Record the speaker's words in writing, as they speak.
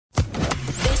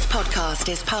podcast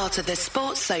is part of the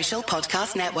Sports Social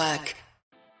Podcast Network.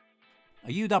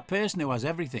 Are you that person who has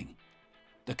everything?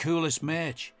 The coolest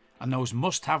merch and those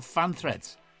must-have fan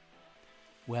threads?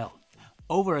 Well,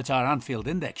 over at our Anfield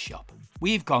Index shop,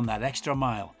 we've gone that extra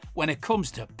mile when it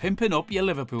comes to pimping up your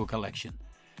Liverpool collection.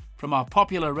 From our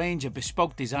popular range of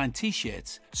bespoke design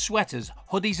t-shirts, sweaters,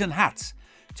 hoodies and hats,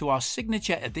 to our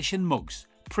signature edition mugs,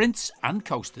 prints and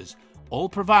coasters, all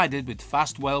provided with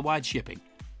fast worldwide shipping.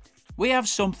 We have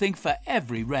something for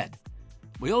every red.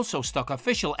 We also stock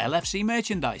official LFC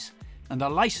merchandise and are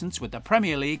licensed with the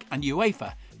Premier League and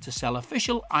UEFA to sell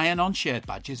official iron-on shirt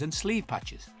badges and sleeve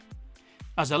patches.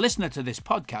 As a listener to this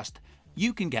podcast,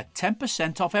 you can get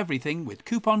 10% off everything with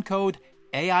coupon code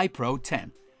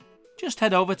AIPRO10. Just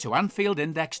head over to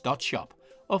AnfieldIndex.shop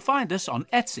or find us on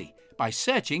Etsy by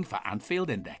searching for Anfield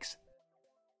Index.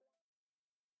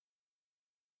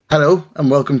 Hello and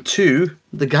welcome to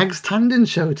the Gags Tandon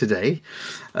show today,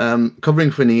 covering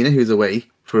for Nina, who's away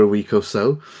for a week or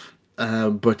so.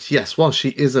 But yes, while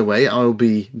she is away, I'll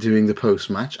be doing the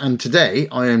post-match. And today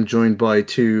I am joined by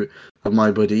two of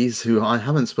my buddies who I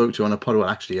haven't spoke to on a pod. Well,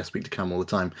 actually, I speak to Cam all the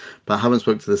time, but I haven't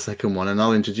spoke to the second one, and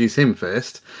I'll introduce him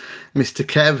first. Mr.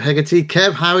 Kev Hegarty.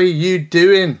 Kev, how are you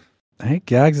doing? Hey,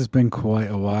 Gags, it's been quite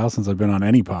a while since I've been on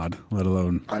any pod, let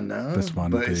alone this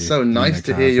one. But it's so nice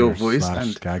to hear your voice.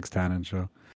 And Gags Tandon show.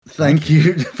 Thank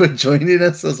you for joining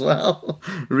us as well.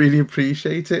 Really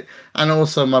appreciate it. And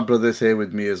also my brother's here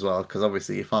with me as well, because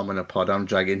obviously if I'm in a pod, I'm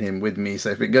dragging him with me.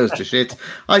 So if it goes to shit,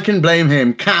 I can blame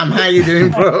him. Cam, how you doing,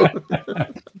 bro?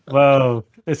 Well,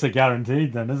 it's a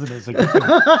guaranteed then, isn't it? It's a good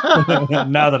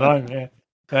now that I'm here.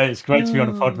 Hey, it's great to be on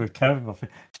a pod with Kev.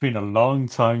 It's been a long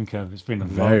time, Kev. It's been a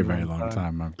very long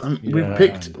time, man.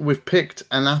 We've picked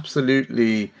an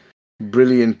absolutely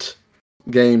brilliant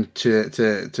game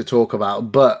to talk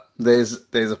about, but there's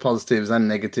a positives and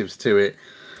negatives to it.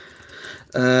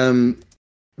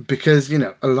 Because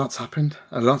a lot's happened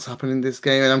in this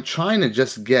game, and I'm trying to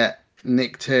just get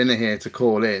Nick Turner here to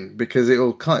call in because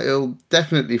it'll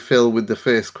definitely fill with the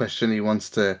first question he wants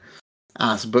to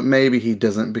ask, but maybe he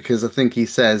doesn't, because I think he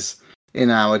says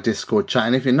in our Discord chat,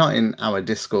 and if you're not in our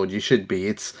Discord, you should be.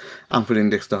 It's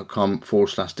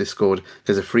AnfieldIndex.com/Discord.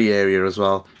 There's a free area as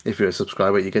well. If you're a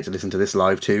subscriber, you get to listen to this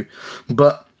live too.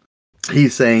 But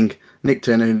he's saying Nick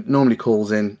Turner, who normally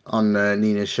calls in on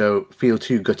Nina's show, feel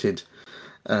too gutted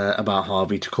about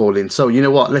Harvey to call in. So you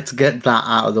know what? Let's get that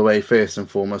out of the way first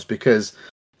and foremost, because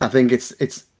I think it's.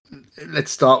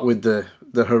 Let's start with the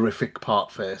horrific part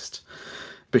first.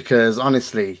 Because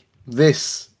honestly,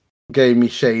 this gave me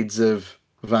shades of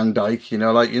Van Dijk.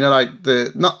 Like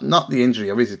the not the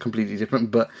injury, obviously completely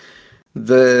different, but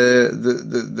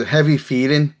the heavy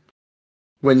feeling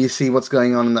when you see what's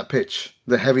going on in that pitch,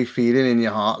 the heavy feeling in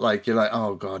your heart, like you're like,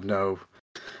 oh God, no.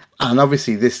 And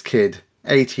obviously, this kid,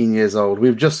 18 years old.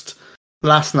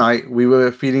 Last night we were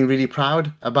feeling really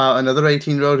proud about another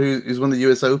 18-year-old who's won the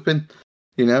US Open,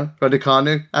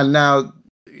 Raducanu, and now.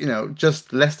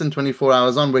 Just less than 24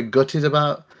 hours on, we're gutted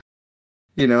about,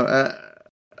 an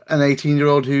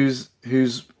 18-year-old who's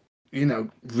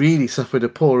really suffered a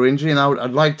poor injury. And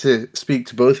I'd like to speak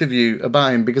to both of you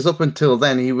about him, because up until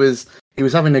then he was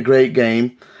having a great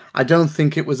game. I don't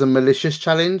think it was a malicious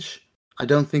challenge. I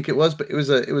don't think it was, but it was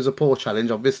a poor challenge,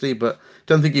 obviously. But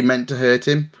don't think he meant to hurt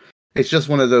him. It's just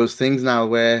one of those things now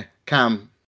where the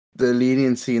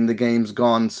leniency in the game's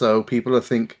gone, so people are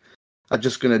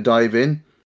just going to dive in.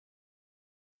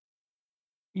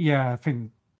 Yeah, I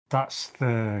think that's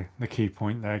the key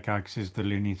point there, Gags, is the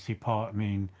leniency part. I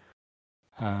mean,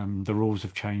 the rules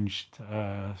have changed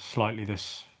slightly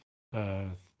this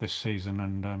season,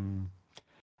 and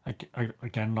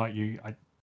again, like you,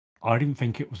 I didn't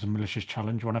think it was a malicious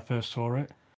challenge when I first saw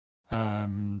it. I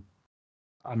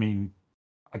mean,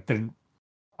 I didn't.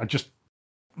 I just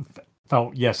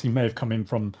felt, yes, he may have come in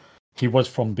he was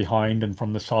from behind and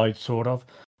from the side, sort of.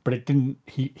 But it didn't.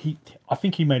 I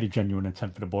think he made a genuine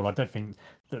attempt for the ball. I don't think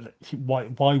that.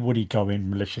 Why would he go in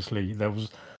maliciously?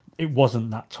 It wasn't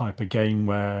that type of game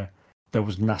where there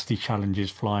was nasty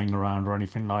challenges flying around or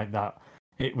anything like that.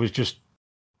 It was just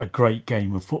a great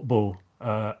game of football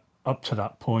up to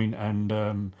that point,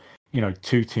 and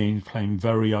two teams playing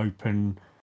very open,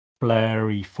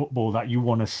 flary football that you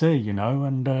want to see.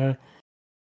 And.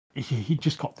 He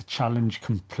just got the challenge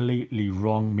completely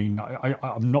wrong. I mean,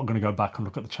 I'm not going to go back and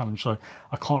look at the challenge, so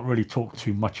I can't really talk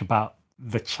too much about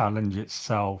the challenge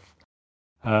itself.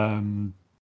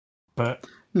 But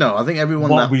no, I think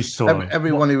everyone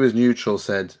everyone who was neutral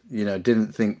said,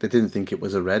 didn't think it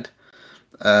was a red.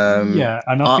 Yeah,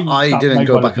 and I didn't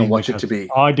go back and watch it.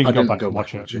 I didn't go back and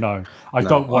watch it. No, I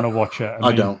don't want to watch it.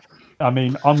 I don't. I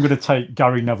mean, I'm going to take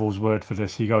Gary Neville's word for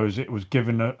this. He goes, it was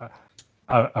given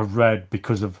a red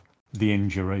because of the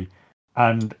injury,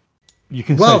 and you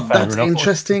can say fair that's enough.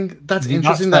 interesting. That's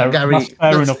interesting fair, that Gary. That's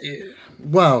fair enough.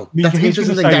 Well, I mean, that's he's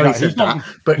interesting gonna that say Gary that. said He's not- that.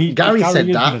 But he- Gary Gary said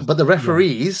is that. gonna- But the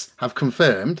referees have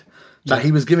confirmed that Yeah.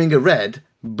 he was giving a red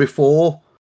before.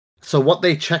 So what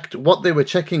they were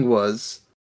checking was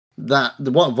that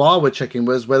what VAR were checking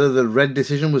was whether the red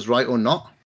decision was right or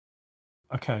not.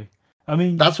 Okay. I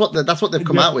mean, That's what they've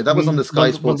come out with. That was on the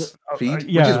Sky Sports feed,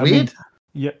 which is weird.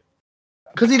 Yeah.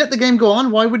 Because he let the game go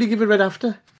on. Why would he give a red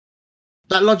after?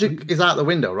 That logic is out the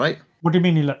window, right? What do you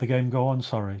mean he let the game go on?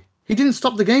 Sorry. He didn't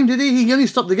stop the game, did he? He only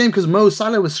stopped the game because Mo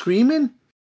Salah was screaming.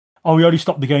 Oh, he only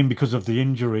stopped the game because of the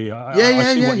injury. I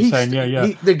see what you're saying.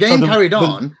 Yeah. The game carried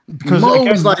on. Because Mo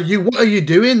again, was like, what are you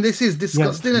doing? This is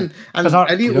disgusting. And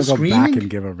Elliot You was don't go screaming. back and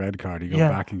give a red card. You go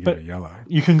back and give a yellow.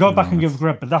 You can go back and give a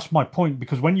red, but that's my point.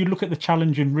 Because when you look at the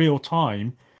challenge in real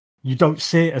time, you don't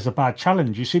see it as a bad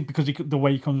challenge. You see it because the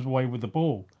way he comes away with the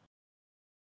ball.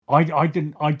 I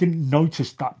didn't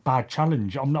notice that bad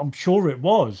challenge. I'm sure it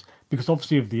was because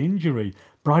obviously of the injury,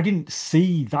 but I didn't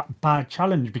see that bad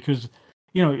challenge because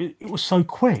it was so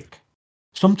quick.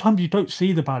 Sometimes you don't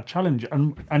see the bad challenge,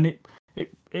 and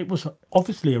it was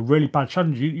obviously a really bad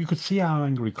challenge. You could see how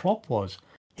angry Klopp was.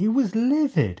 He was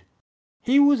livid.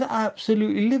 He was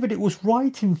absolutely livid. It was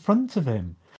right in front of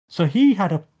him, so he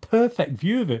had a perfect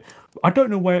view of it. I don't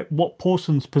know what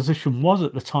Pawson's position was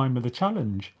at the time of the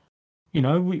challenge.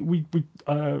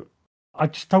 I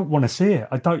just don't want to see it.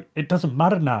 It doesn't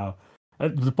matter now.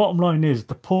 The bottom line is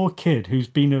the poor kid who's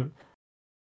been a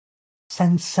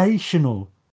sensational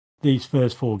these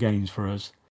first 4 games for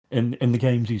us in the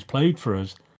games he's played for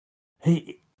us.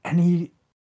 We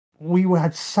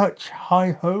had such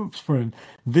high hopes for him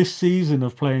this season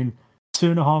of playing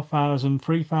 2,500,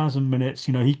 3,000 minutes.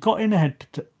 He got in ahead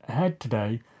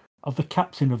today of the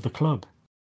captain of the club.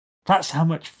 That's how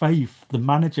much faith the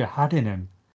manager had in him.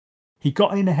 He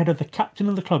got in ahead of the captain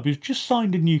of the club who's just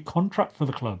signed a new contract for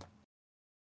the club.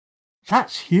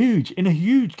 That's huge. In a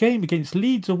huge game against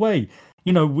Leeds away.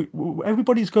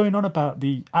 Everybody's going on about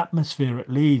the atmosphere at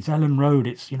Leeds, Ellen Road.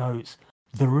 It's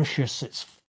vicious, it's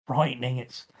frightening,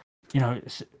 it's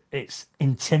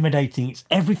intimidating, it's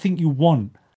everything you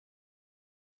want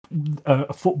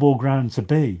a football ground to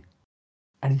be.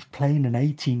 And he's playing an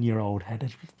 18-year-old head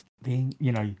of an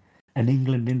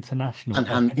England international.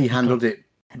 And he handled it.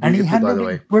 And he handled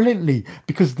it brilliantly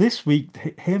because this week,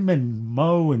 him and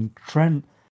Mo and Trent,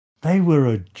 they were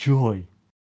a joy.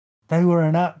 They were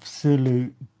an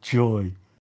absolute joy.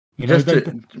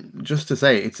 Just to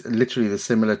say, it's literally the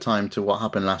similar time to what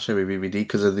happened last year with VVD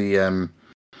because of the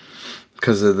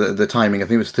timing. I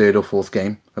think it was 3rd or 4th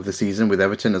game of the season with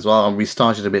Everton as well. And we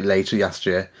started a bit later last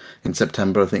year in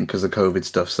September, I think, because of COVID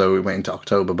stuff. So we went into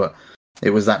October, but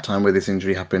it was that time where this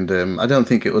injury happened. I don't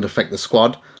think it would affect the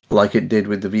squad like it did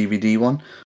with the VVD one,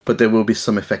 but there will be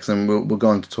some effects, and we'll go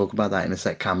on to talk about that in a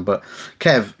sec, Cam. But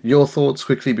Kev, your thoughts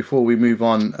quickly before we move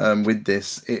on with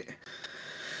this.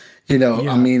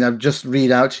 I mean, I've just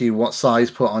read out to you what Size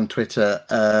put on Twitter.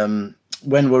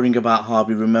 When worrying about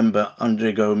Harvey, remember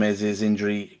Andre Gomez's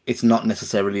injury. It's not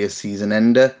necessarily a season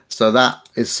ender, so that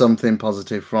is something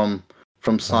positive from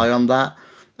Sai on that.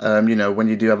 When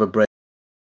you do have a break.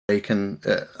 And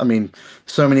I mean,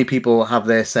 so many people have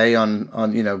their say on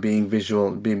being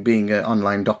visual, being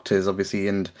online doctors, obviously,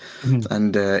 and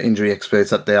injury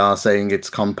experts that they are saying it's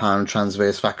compound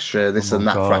transverse fracture, this and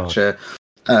that fracture,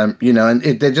 and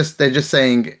they're just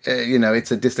saying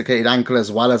it's a dislocated ankle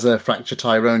as well as a fracture.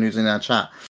 Tyrone, who's in our chat,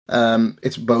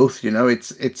 it's both.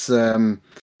 It's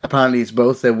apparently it's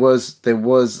both. There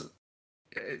were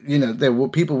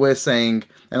people were saying,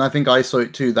 and I think I saw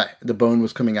it too, that the bone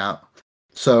was coming out.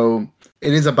 So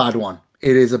it is a bad one.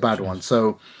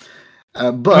 So,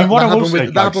 but what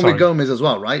that happened with Gomez as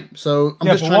well, right? So I'm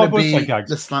just trying to be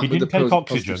the slant with the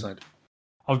positive side.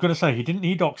 I was going to say he didn't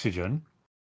need oxygen,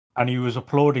 and he was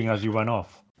applauding as he went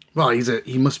off. Well,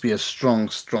 he must be a strong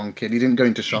kid. He didn't go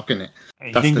into shock in it.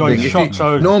 He didn't go into shock.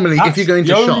 So normally, if you go into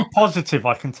shock, the only positive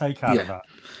I can take out of that.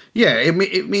 Yeah,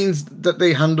 it means that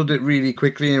they handled it really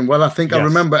quickly and well. I think I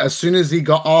remember as soon as he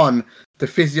got on the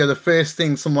physio, the first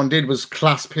thing someone did was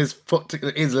clasp his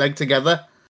leg together,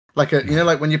 like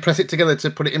like when you press it together to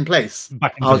put it in place.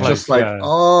 I was just like,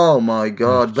 oh my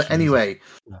god! But anyway,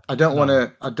 I don't want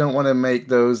to make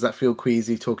those that feel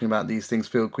queasy talking about these things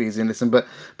feel queasy and listen. But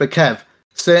Kev,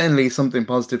 certainly something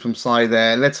positive from Sai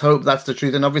there. Let's hope that's the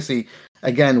truth. And obviously,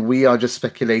 again, we are just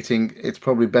speculating. It's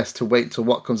probably best to wait till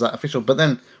what comes out official. But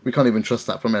then we can't even trust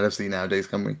that from LFC nowadays,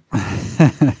 can we?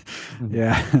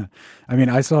 Yeah. I mean,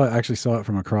 I actually saw it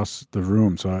from across the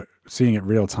room. So seeing it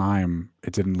real time,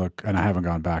 it didn't look, and I haven't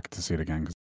gone back to see it again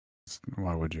because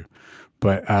why would you?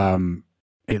 But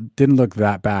it didn't look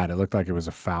that bad. It looked like it was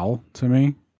a foul to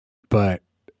me, but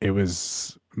it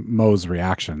was Mo's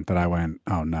reaction that I went,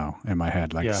 oh no, in my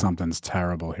head, like something's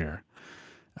terrible here.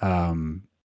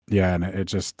 Yeah, and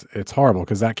it's horrible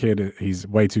because that kid, he's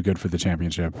way too good for the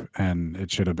championship, and it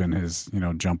should have been his,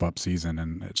 jump up season,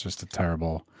 and it's just a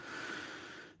terrible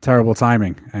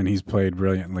timing. And he's played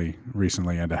brilliantly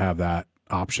recently, and to have that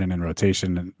option and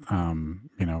rotation,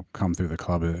 come through the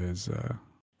club is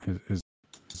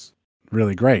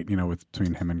really great.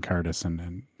 Between him and Curtis,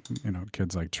 and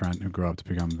kids like Trent who grow up to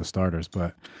become the starters,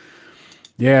 but.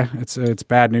 Yeah, it's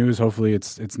bad news. Hopefully,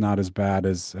 it's not as bad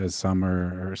as some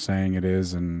are saying it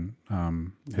is, and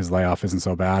his layoff isn't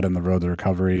so bad, and the road to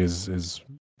recovery is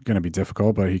going to be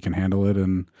difficult, but he can handle it,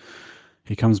 and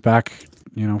he comes back,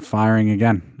 firing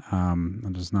again.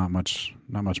 And there's not much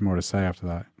more to say after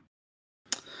that.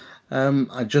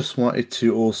 I just wanted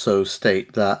to also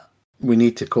state that we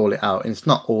need to call it out, and it's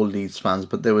not all Leeds fans,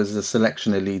 but there was a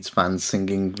selection of Leeds fans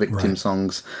singing victim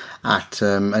songs at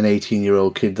an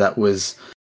 18-year-old kid that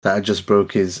had just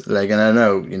broke his leg. And I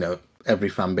know, every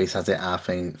fan base has it, our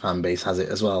fan base has it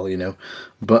as well,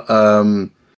 but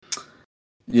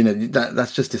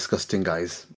that's just disgusting,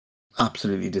 guys.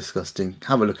 Absolutely disgusting.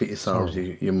 Have a look at yourselves,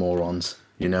 you morons,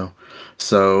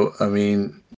 So I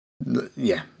mean,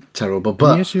 yeah, terrible.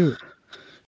 But the issue,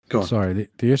 go on. Sorry,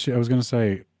 the issue I was going to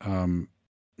say,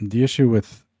 the issue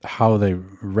with how they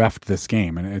refed this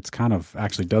game, and it's kind of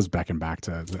actually does beckon back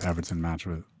to the Everton match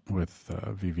with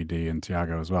VVD and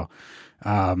Thiago as well,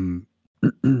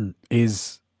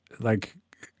 is like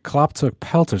Klopp took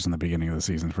pelters in the beginning of the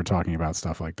season for talking about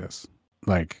stuff like this.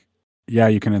 Like, yeah,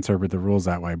 you can interpret the rules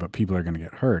that way, but people are going to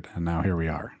get hurt. And now here we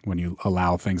are when you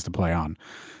allow things to play on.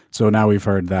 So now we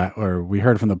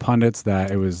heard from the pundits that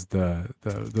it was the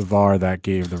VAR that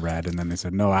gave the red, and then they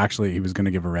said no, actually he was going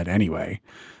to give a red anyway.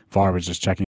 VAR was just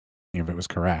checking if it was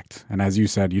correct. And as you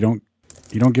said, you don't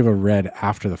give a red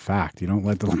after the fact. You don't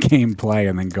let the game play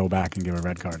and then go back and give a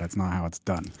red card. That's not how it's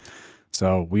done.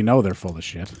 So we know they're full of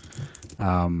shit.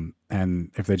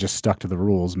 And if they just stuck to the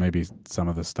rules, maybe some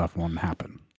of this stuff won't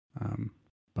happen.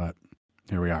 But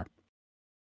here we are.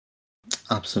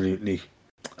 Absolutely.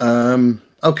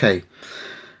 Okay.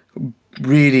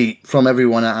 Really, from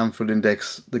everyone at Anfield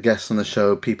Index, the guests on the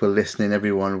show, people listening,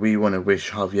 everyone, we want to wish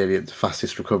Harvey Elliott the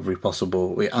fastest recovery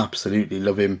possible. We absolutely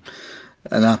love him.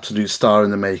 An absolute star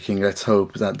in the making. Let's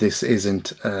hope that this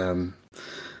isn't the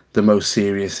most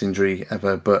serious injury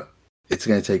ever, but it's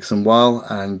going to take some while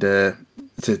and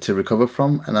to recover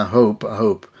from. And I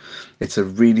hope it's a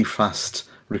really fast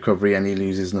recovery and he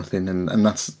loses nothing. And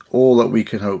that's all that we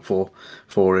can hope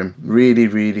for him. Really,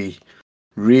 really,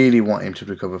 really want him to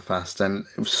recover fast. And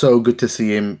it was so good to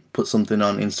see him put something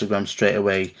on Instagram straight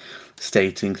away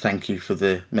stating, thank you for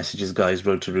the messages, guys,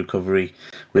 road to recovery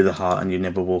with a heart and you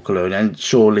never walk alone. And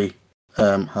surely,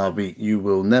 Harvey, you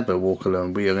will never walk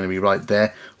alone. We are going to be right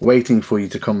there waiting for you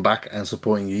to come back and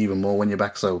supporting you even more when you're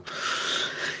back. So,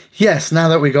 yes, now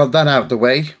that we got that out of the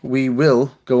way, we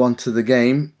will go on to the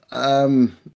game.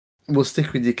 We'll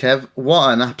stick with you, Kev.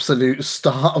 What an absolute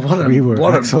start. What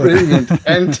a brilliant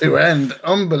end-to-end,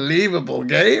 unbelievable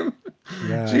game.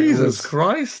 Yeah, Jesus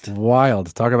Christ.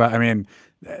 Wild. Talk about, I mean,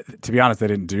 to be honest, they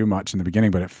didn't do much in the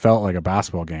beginning, but it felt like a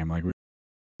basketball game. Like we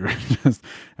were just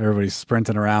everybody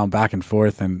sprinting around back and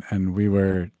forth, and we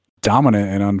were dominant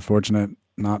and unfortunate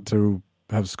not to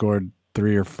have scored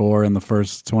 3 or 4 in the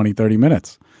first 20, 30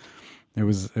 minutes. It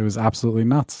was absolutely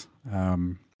nuts.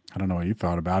 I don't know what you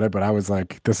thought about it, but I was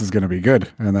like, this is going to be good.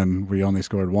 And then we only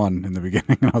scored 1 in the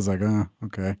beginning. And I was like, oh,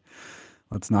 okay.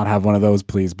 Let's not have one of those,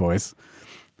 please, boys.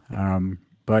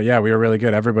 But yeah, we were really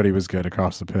good. Everybody was good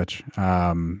across the pitch.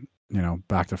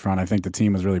 Back to front. I think the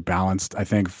team was really balanced. I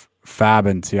think Fab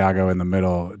and Thiago in the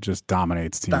middle just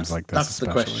dominates teams like this. That's especially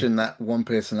the question that one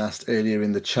person asked earlier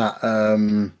in the chat.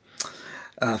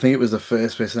 I think it was the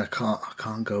first person. I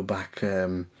can't go back.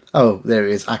 Oh, there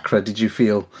it is. Accra, did you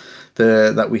feel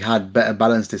that we had better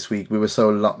balance this week? We were so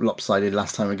lopsided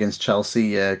last time against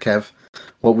Chelsea, Kev.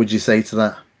 What would you say to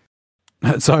that?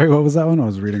 Sorry, what was that one? I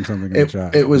was reading something in the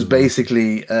chat. It was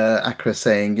basically Accra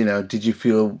saying, did you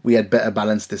feel we had better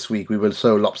balance this week? We were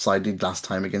so lopsided last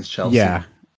time against Chelsea. Yeah,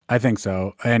 I think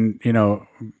so. And,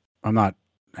 I'm not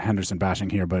Henderson bashing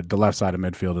here, but the left side of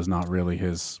midfield is not really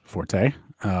his forte.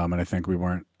 And I think we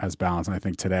weren't as balanced. And I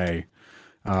think today...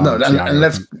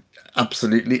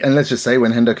 absolutely, and let's just say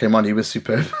when Hendo came on, he was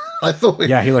superb. I thought,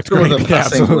 he looked great. Yeah,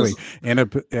 absolutely, in a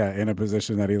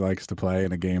position that he likes to play,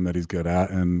 in a game that he's good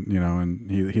at, and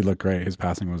he looked great. His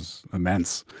passing was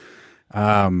immense.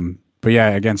 But yeah,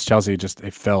 against Chelsea,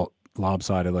 it felt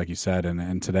lopsided, like you said,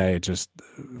 and today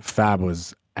Fab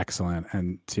was excellent,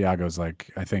 and Thiago's like,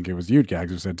 I think it was you,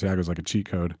 Gags, who said Thiago's like a cheat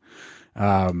code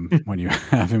when you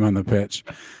have him on the pitch.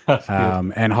 That's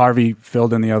good. And Harvey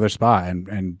filled in the other spot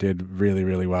and did really,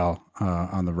 really well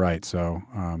on the right. So,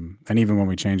 and even when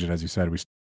we changed it, as you said, we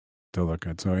still look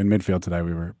good. So in midfield today,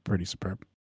 we were pretty superb.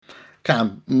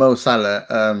 Cam, Mo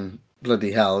Salah,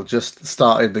 bloody hell, just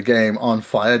started the game on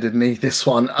fire, didn't he? This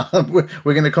one.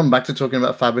 We're going to come back to talking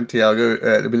about Fab and Thiago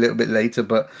a little bit later,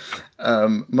 but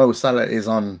Mo Salah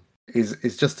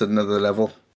is just another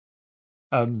level.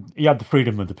 He had the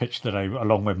freedom of the pitch today,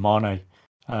 along with Mane,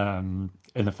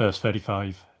 in the first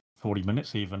 35, 40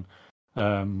 minutes even.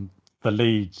 The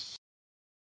Leeds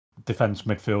defence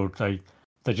midfield,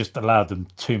 they just allowed them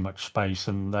too much space,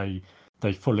 and they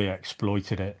fully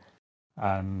exploited it.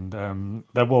 And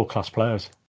they're world-class players,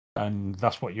 and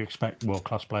that's what you expect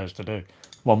world-class players to do.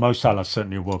 Well, Mo Salah's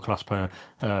certainly a world-class player.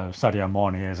 Sadio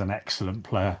Mane is an excellent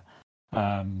player.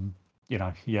 Might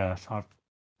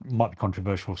be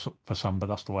controversial for some, but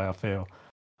that's the way I feel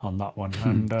on that one.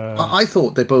 And I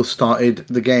thought they both started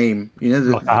the game,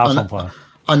 like a house on fire.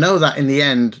 I know that in the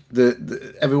end,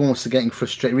 everyone was getting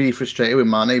really frustrated with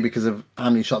Mane because of how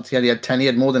many shots he had. He had 10. He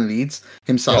had more than Leeds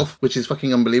himself, which is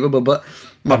fucking unbelievable. But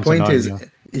my point is,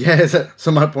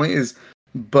 so my point is,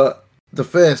 but the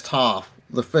first half,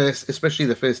 especially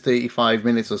the first 35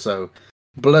 minutes or so,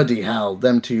 bloody hell,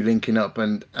 them two linking up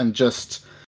and just,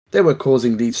 they were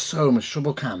causing Leeds so much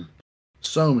trouble, Cam.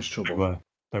 So much trouble.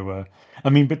 They were. I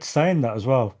mean, but saying that as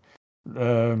well,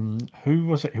 who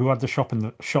was it who had the shot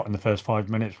in the first 5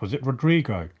 minutes? Was it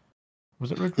Rodrigo?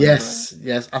 Yes.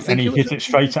 I think. And he hit it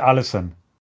straight at Alisson.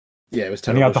 Yeah, it was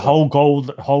And terrible. he had the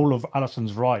whole of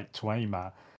Alisson's right to aim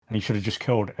at, and he should have just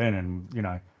killed it in.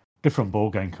 And different ball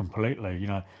game completely.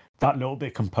 That little bit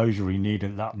of composure he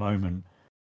needed at that moment.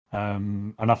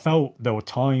 And I felt there were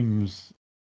times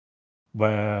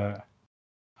where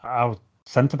our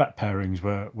centre back pairings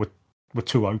were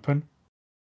too open.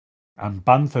 And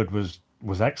Bamford was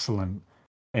excellent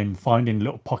in finding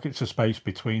little pockets of space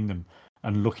between them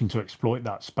and looking to exploit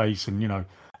that space and,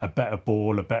 a better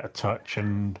ball, a better touch,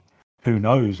 and who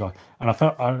knows. I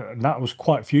felt that was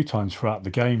quite a few times throughout the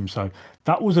game. So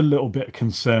that was a little bit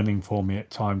concerning for me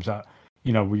at times that,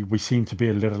 we seem to be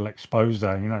a little exposed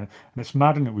there, and it's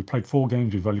maddening that we played 4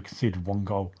 games, we've only conceded 1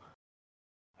 goal.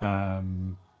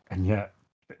 And yet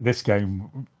this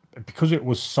game, because it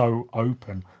was so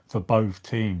open for both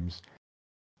teams,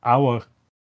 our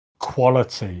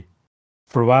quality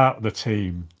throughout the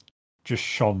team just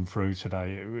shone through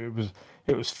today.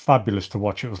 It was fabulous to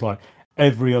watch. It was like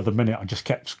every other minute I just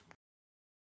kept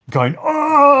going,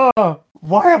 "Oh,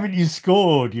 why haven't you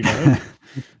scored?"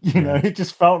 It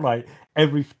just felt like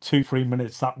every 2-3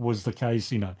 minutes that was the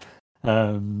case. And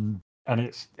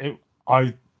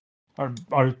I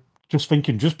just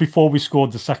thinking, just before we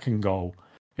scored the second goal,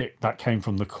 that came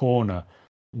from the corner.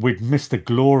 We'd missed a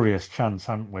glorious chance,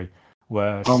 hadn't we?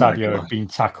 Where Sadio had been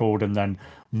tackled and then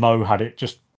Mo had it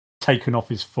just taken off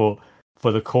his foot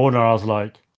for the corner. I was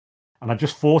like, and I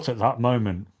just thought at that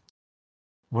moment,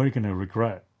 we're going to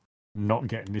regret not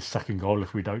getting this second goal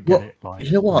if we don't get it. Like,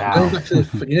 you know what? now.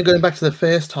 Going back to the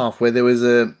first half where there was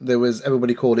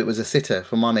everybody called it was a sitter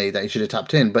for Mane that he should have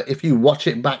tapped in. But if you watch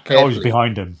it back carefully, it was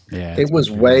behind him. Yeah, it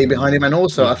was way behind him, and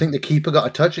also I think the keeper got a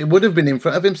touch. It would have been in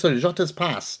front of him, so Jota's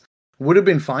pass would have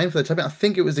been fine for the time. I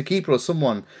think it was the keeper or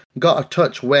someone got a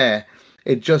touch where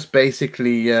it just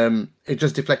basically it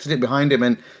just deflected it behind him,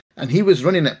 and he was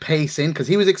running at pace in because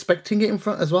he was expecting it in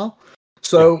front as well.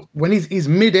 So when he's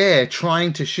mid-air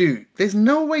trying to shoot, there's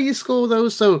no way you score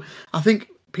those. So I think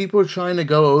people are trying to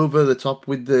go over the top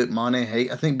with the Mane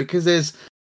hate. I think because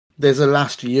there's a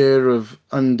last year of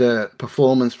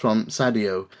underperformance from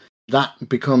Sadio, that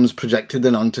becomes projected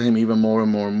then onto him even more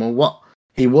and more and more. What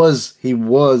he was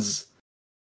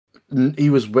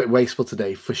wasteful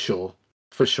today for sure.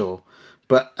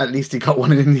 But at least he got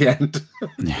one in the end.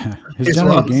 Yeah, his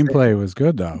general gameplay was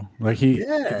good though. Like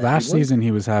last season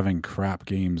he was having crap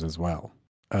games as well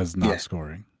as not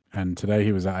scoring, and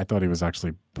today I thought he was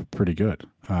actually pretty good.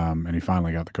 And he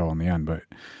finally got the goal in the end. But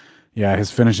yeah,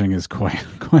 his finishing is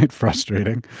quite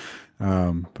frustrating.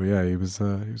 But yeah, he was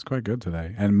quite good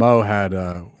today. And Mo had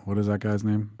what is that guy's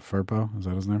name? Firpo, is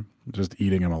that his name? Just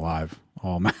eating him alive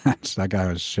all match. That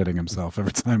guy was shitting himself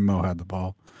every time Mo had the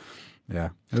ball. Yeah,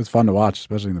 it was fun to watch,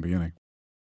 especially in the beginning.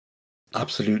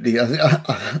 Absolutely. I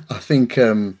think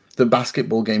the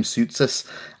basketball game suits us,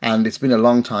 and it's been a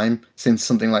long time since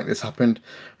something like this happened.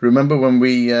 Remember when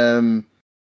we remember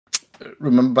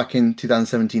back in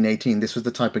 2017-18, this was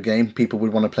the type of game people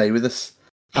would want to play with us.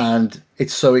 and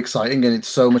it's so exciting and it's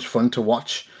so much fun to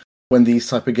watch when these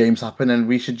type of games happen. And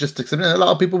we should just accept it. A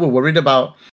lot of people were worried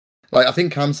about, like I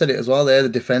think Cam said it as well there, the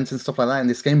defense and stuff like that in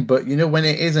this game. But when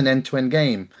it is an end-to-end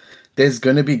game, there's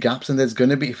going to be gaps, and there's going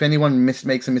to be, if anyone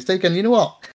makes a mistake. And you know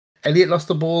what? Elliot lost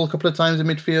the ball a couple of times in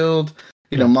midfield.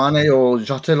 Mane or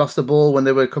Jota lost the ball when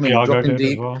they were dropping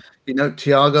deep. Well.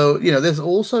 Thiago. There's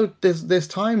also there's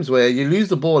times where you lose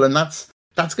the ball, and that's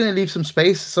going to leave some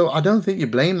space. So I don't think you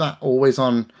blame that always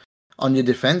on your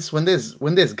defense. When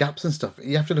there's gaps and stuff,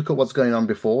 you have to look at what's going on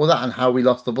before that and how we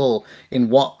lost the ball in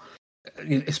what.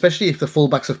 Especially if the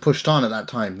fullbacks have pushed on at that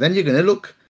time, then you're gonna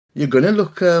look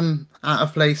out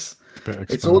of place.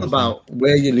 It's all about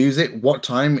where you lose it, what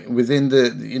time within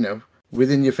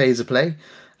within your phase of play.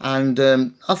 And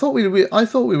I thought we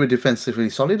were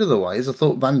defensively solid. Otherwise, I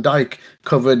thought Van Dijk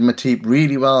covered Matip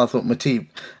really well. I thought Matip,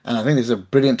 and I think this is a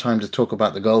brilliant time to talk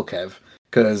about the goal, Kev,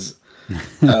 because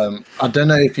I don't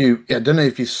know if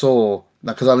you saw,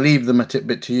 because I'll leave the Matip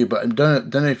bit to you, but I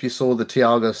don't know if you saw the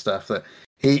Thiago stuff that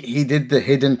he did the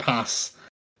hidden pass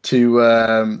to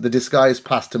the disguised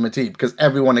pass to Matip, because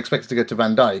everyone expects to go to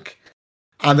Van Dijk,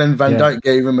 and then Van Dijk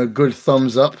gave him a good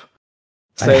thumbs up,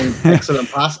 saying excellent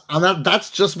pass, and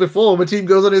that's just before Matip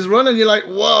goes on his run, and you're like,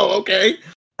 whoa, okay.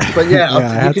 But I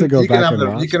had to go back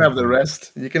and watch. You can have the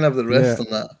rest. You can have the rest on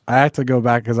that. I had to go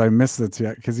back because I missed the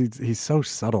Thiago, because he's so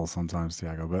subtle sometimes,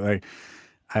 Thiago. But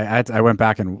I went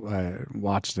back and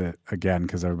watched it again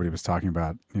because everybody was talking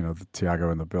about the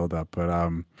Thiago and the build up. But I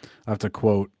have to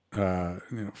quote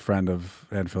friend of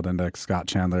Anfield Index, Scott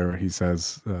Chandler. He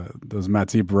says those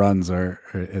Matip runs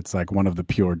it's like one of the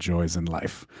pure joys in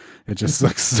life. It just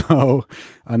looks so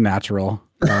unnatural,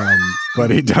 but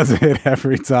he does it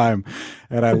every time,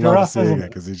 and I love seeing it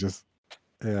because he just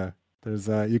there's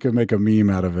you can make a meme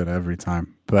out of it every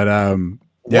time. But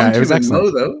it was excellent.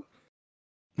 Mo, though.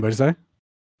 What did you say?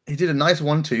 He did a nice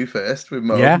 1-2 first with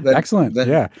Mo. Yeah, excellent.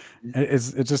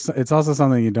 It's also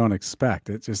something you don't expect.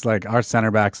 It's just like our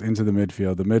center backs into the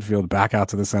midfield back out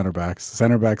to the center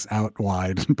backs out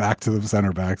wide, back to the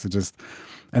center backs.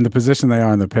 And the position they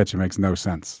are on the pitch, it makes no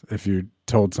sense. If you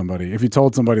told somebody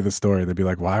the story, they'd be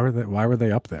like, why were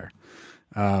they up there?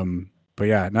 But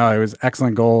it was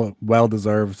excellent goal, well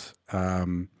deserved.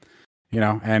 And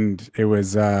it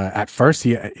was at first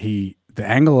he the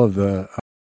angle of the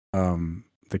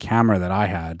camera that I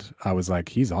had, I was like,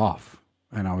 he's off,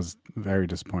 and I was very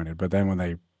disappointed. But then when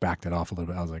they backed it off a little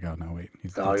bit, I was like, oh no, wait, he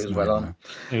was well on.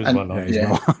 He was well on.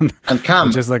 Well on. And Cam,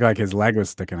 it just looked like his leg was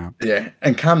sticking out. Yeah,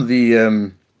 and Cam,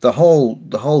 the whole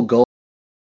goal,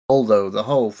 though, the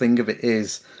whole thing of it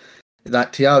is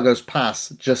that Thiago's pass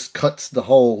just cuts the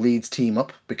whole Leeds team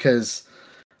up, because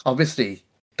obviously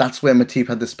that's where Matip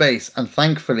had the space, and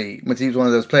thankfully Matip's one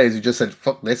of those players who just said,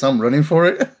 "Fuck this, I'm running for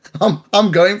it.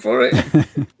 I'm going for it."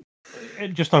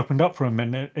 It just opened up for him,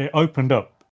 and it opened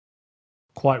up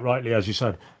quite rightly, as you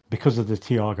said, because of the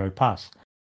Thiago pass,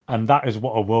 and that is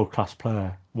what a world-class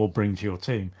player will bring to your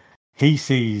team. He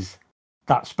sees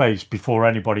that space before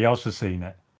anybody else has seen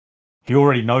it. He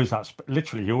already knows that.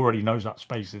 Literally, he already knows that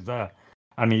space is there,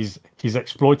 and he's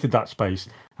exploited that space,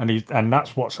 and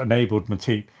that's what's enabled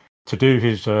Matip to do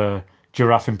his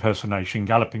giraffe impersonation,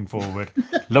 galloping forward.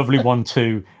 Lovely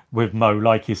 1-2 with Mo,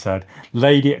 like you said.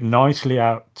 Laid it nicely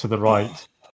out to the right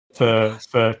for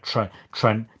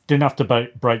Trent. Didn't have to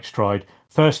break stride.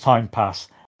 First time pass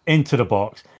into the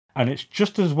box. And it's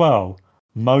just as well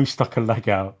Mo stuck a leg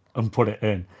out and put it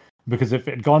in. Because if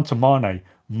it had gone to Mane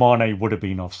would have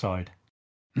been offside.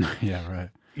 Yeah, right.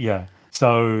 Yeah.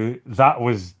 So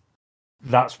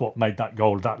that's what made that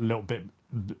goal that little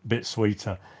bit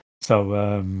sweeter.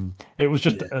 So it was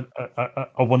just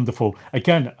a wonderful,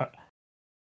 again,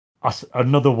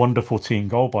 another wonderful team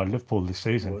goal by Liverpool this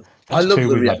season. I love the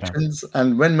reactions,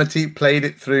 and when Matip played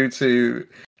it through to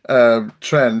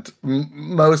Trent,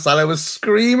 Mo Salah was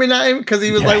screaming at him because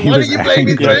he was like, "Why didn't you play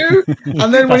me through?"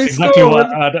 And then when he exactly scored,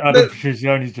 what Adam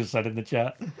Patricioni just said in the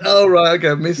chat. Oh right,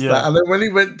 okay, I missed that. And then when he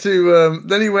went to,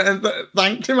 then he went and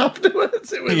thanked him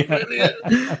afterwards. It was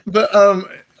brilliant. But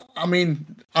I mean,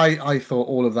 I thought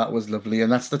all of that was lovely,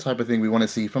 and that's the type of thing we want to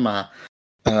see from our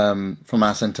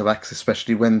centre backs,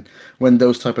 especially when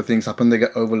those type of things happen. They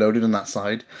get overloaded on that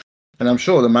side, and I'm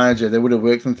sure the manager, they would have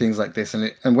worked on things like this,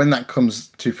 and when that comes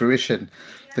to fruition,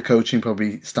 the coaching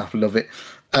staff love it.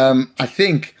 I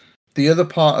think the other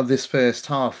part of this first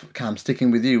half, Cam,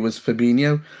 sticking with you, was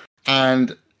Fabinho,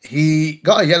 and he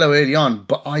got a yellow early on,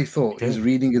 but I thought his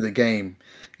reading of the game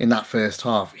in that first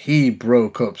half, he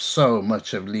broke up so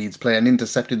much of Leeds' play and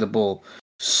intercepted the ball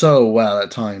so well at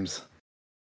times.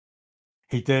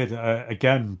 He did.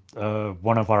 Again,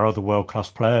 one of our other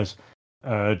world-class players.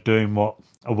 doing what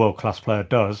a world-class player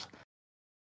does.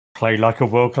 Play like a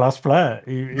world-class player.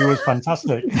 He was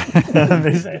fantastic.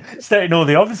 Stating all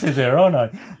the obvious here, aren't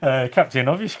I? Captain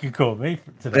Obvious, you can call me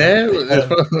today. Yeah,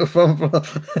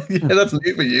 yeah, that's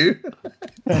new for you.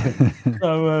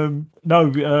 So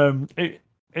no,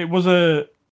 it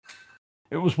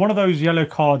was one of those yellow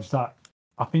cards that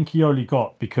I think he only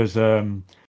got because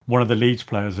one of the Leeds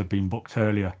players had been booked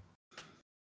earlier,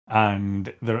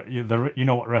 and you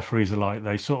know what referees are like.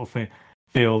 They sort of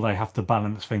feel they have to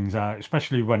balance things out,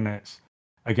 especially when it's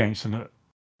against an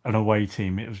away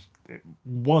team. It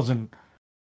wasn't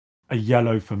a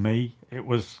yellow for me. It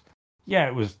was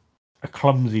a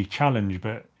clumsy challenge,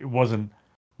 but it wasn't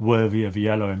worthy of a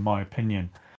yellow in my opinion.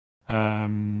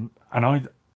 And I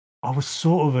was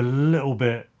sort of a little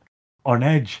bit on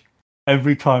edge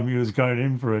every time he was going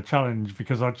in for a challenge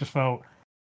because I just felt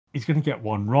he's going to get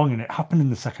one wrong, and it happened in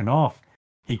the second half.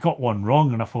 He got one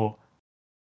wrong, and I thought,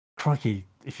 crikey,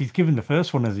 if he's given the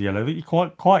first one as a yellow, you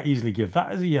quite easily give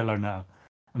that as a yellow now.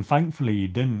 And thankfully, he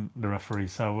didn't, the referee.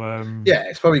 So yeah,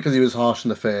 it's probably because he was harsh in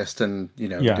the first, and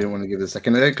Yeah. didn't want to give the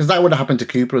second. Because that would have happened to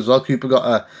Cooper as well. Cooper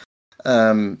got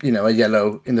a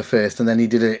yellow in the first, and then he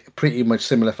did a pretty much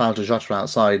similar foul to Jota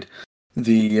outside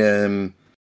the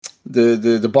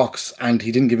box, and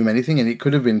he didn't give him anything, and it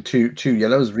could have been two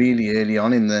yellows really early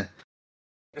on in the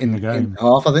game. in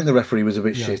half. I think the referee was a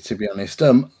bit shit, to be honest.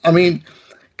 I mean,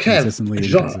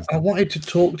 Kev, I wanted to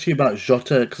talk to you about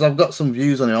Jota because I've got some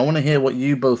views on him. I want to hear what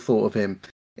you both thought of him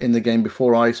in the game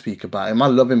before I speak about him. I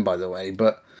love him, by the way,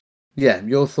 but yeah,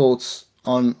 your thoughts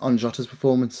on Jota's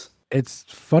performance. It's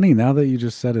funny now that you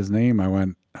just said his name. I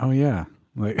went, oh yeah,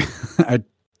 like I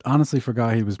honestly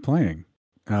forgot he was playing.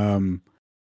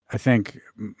 I think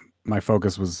my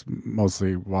focus was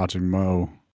mostly watching Mo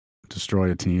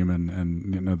destroy a team and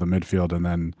the midfield, and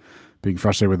then being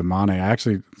frustrated with the Mane. I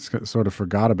actually sort of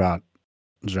forgot about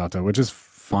Jota, which is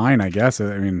fine, I guess.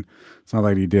 I mean, it's not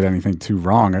like he did anything too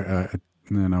wrong.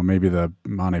 Maybe the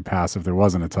Mane pass, if there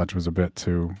wasn't a touch, was a bit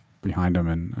too behind him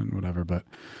and whatever. But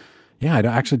yeah, I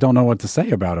actually don't know what to say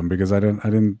about him because I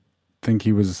didn't think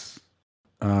he was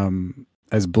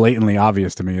as blatantly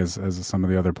obvious to me as some of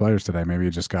the other players today. Maybe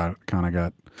he just got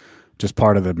just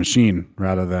part of the machine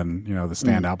rather than the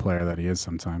standout player that he is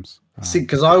sometimes. See,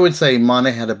 because I would say Mane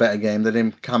had a better game than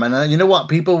him. And you know what?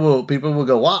 People will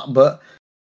go, what? But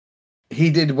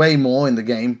he did way more in the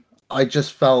game. I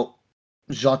just felt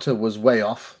Jota was way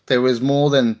off. There was more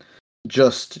than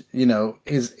just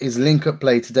his link up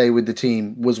play today with the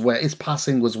team was where his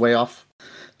passing was way off.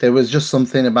 There was just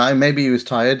something about him. Maybe he was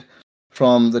tired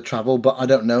from the travel, but I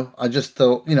don't know. I just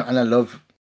thought, and I love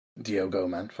Diogo,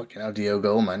 man. Fucking hell,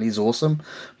 Diogo, man. He's awesome.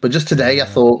 But just today, I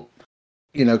thought,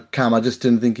 Cam, I just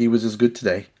didn't think he was as good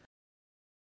today.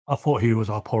 I thought he was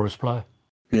our poorest player.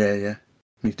 Yeah.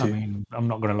 Me too. I mean, I'm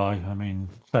not going to lie. I mean,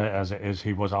 say it as it is,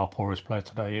 he was our poorest player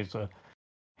today.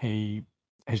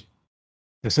 His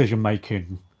decision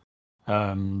making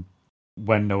when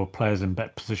there were players in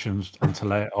better positions and to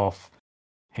lay it off,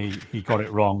 he got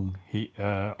it wrong.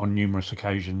 On numerous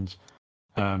occasions.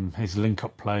 His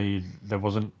link-up play, there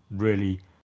wasn't really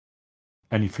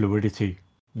any fluidity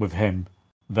with him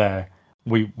there.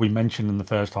 We mentioned in the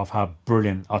first half how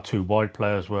brilliant our two wide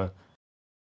players were,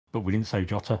 but we didn't say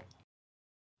Jota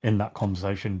in that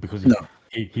conversation because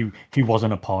he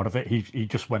wasn't a part of it. He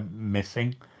just went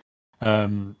missing,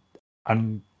 and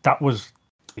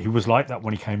he was like that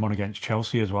when he came on against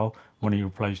Chelsea as well when he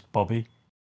replaced Bobby.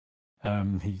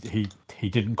 He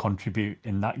didn't contribute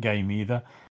in that game either.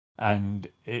 And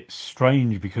it's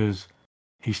strange because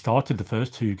he started the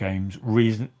first two games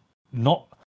not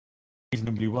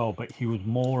reasonably well, but he was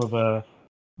more of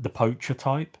the poacher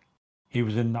type. He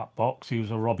was in that box. He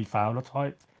was a Robbie Fowler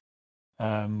type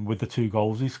with the two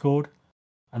goals he scored.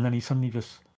 And then he suddenly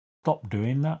just stopped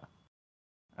doing that.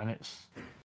 And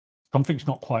something's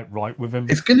not quite right with him.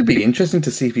 It's going to be interesting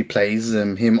to see if he plays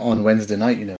him on Wednesday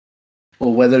night,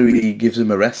 or whether he gives him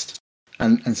a rest.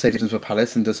 And saves him for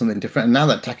Palace and does something different. And now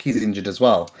that Taki's injured as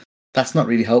well, that's not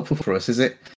really helpful for us, is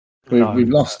it? We've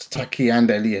lost Taki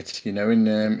and Elliott,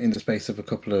 in the space of a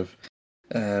couple of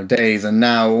days, and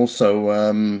now also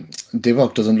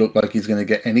Divock doesn't look like he's going to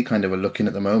get any kind of a look in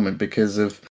at the moment because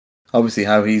of obviously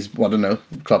how he's. I don't know.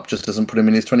 Klopp just doesn't put him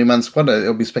in his 20-man squad.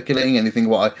 It'll be speculating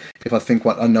anything. If I think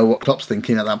what I know what Klopp's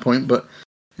thinking at that point, but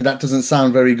that doesn't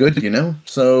sound very good,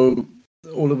 So.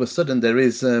 All of a sudden, there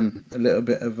is a little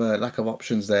bit of a lack of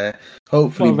options there.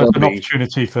 Hopefully, there's an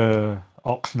opportunity for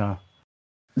Ox now.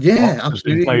 Yeah, Ox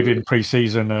absolutely. Played in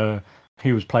pre-season.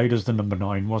 He was played as the number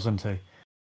 9, wasn't he?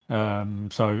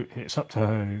 So it's up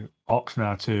to Ox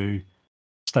now to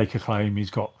stake a claim.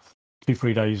 He's got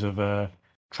 2-3 days of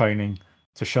training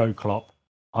to show Klopp,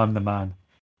 I'm the man.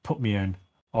 Put me in.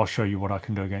 I'll show you what I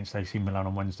can do against AC Milan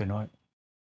on Wednesday night.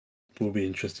 Will be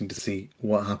interesting to see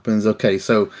what happens. Okay,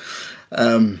 so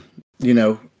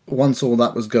once all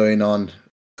that was going on,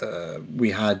 we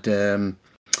had a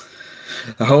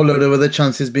whole load of other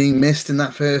chances being missed in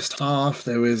that first half.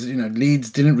 There was, Leeds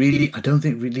didn't really. I don't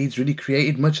think Leeds really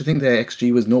created much. I think their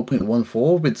XG was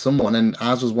 0.14 with someone, and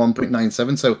ours was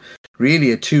 1.97. So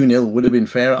really, a 2-0 would have been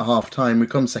fair at half time. We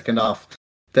come second half,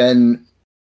 then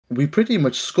we pretty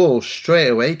much score straight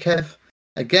away. Kev,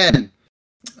 again.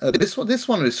 This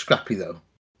one was scrappy though,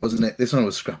 wasn't it? This one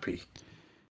was scrappy.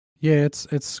 Yeah, it's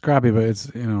scrappy, but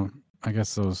it's I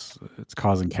guess it's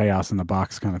causing chaos in the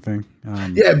box kind of thing.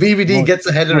 Yeah, VVD gets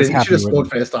a header in. He should have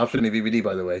scored first half, shouldn't he, VVD,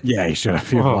 by the way? Yeah, he should have.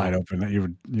 He was wide open.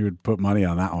 You would put money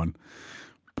on that one.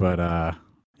 But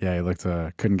yeah, he looked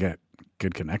couldn't get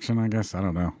good connection, I guess. I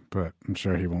don't know, but I'm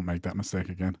sure he won't make that mistake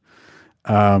again.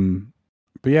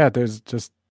 But yeah, there's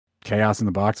just chaos in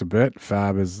the box a bit.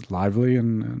 Fab is lively,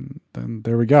 and then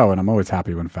there we go. And I'm always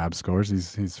happy when Fab scores.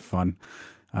 He's fun.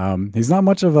 He's not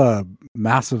much of a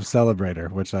massive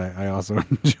celebrator, which I also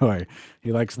enjoy.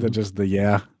 He likes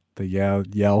the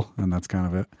yell, and that's kind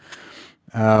of it.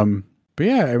 But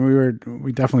yeah, and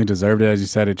we definitely deserved it. As you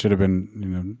said, it should have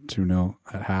been 2-0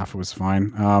 at half. It was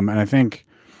fine. And I think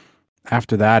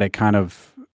after that, it kind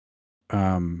of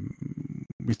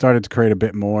we started to create a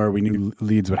bit more. We knew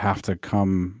Leeds would have to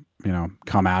come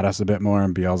at us a bit more,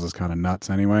 and Bielsa's kind of nuts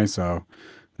anyway, so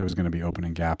there was going to be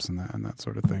opening gaps and that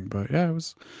sort of thing. But yeah,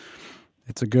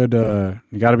 it's a good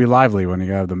you got to be lively when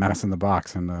you have the mess in the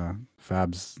box, and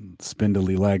Fab's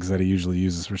spindly legs that he usually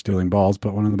uses for stealing balls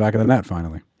put one in the back of the net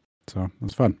finally, so it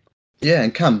was fun. Yeah,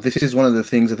 and Cam, this is one of the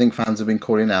things I think fans have been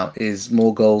calling out, is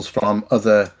more goals from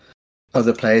other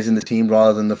players in the team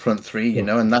rather than the front three,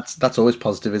 and that's always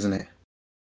positive, isn't it?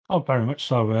 Oh, very much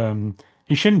so.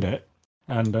 He shinned it,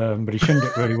 but he shinned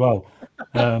it really well.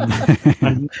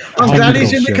 And I'm glad he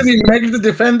shinned it because he megged the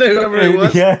defender, whoever it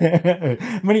was.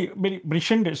 Yeah, but he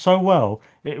shinned it so well.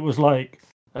 It was like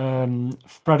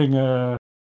threading a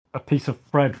piece of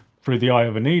thread through the eye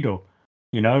of a needle.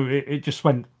 It just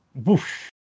went whoosh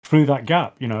through that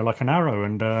gap, like an arrow,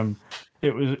 and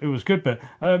it was good. But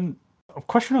a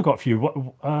question I got for you: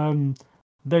 what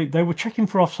they were checking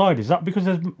for offside? Is that because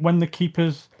when the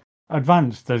keeper's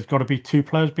advanced, there's got to be two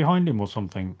players behind him or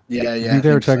something? Yeah. I think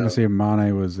they were checking to see if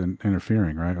Mane was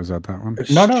interfering, right? Was that one?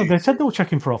 No, they said they were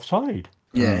checking for offside.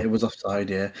 Yeah, it was offside.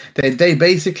 Yeah, they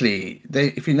basically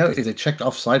if you notice, they checked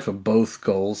offside for both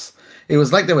goals. It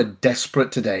was like they were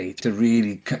desperate today to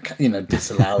really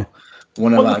disallow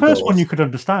one of our goals. The first one you could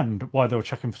understand why they were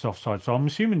checking for offside. So I'm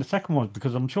assuming the second one,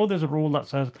 because I'm sure there's a rule that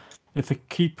says if the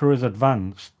keeper is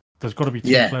advanced, there's got to be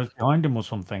two players behind him or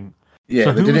something. Yeah,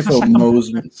 so they did it for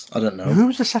Moses. I don't know. Who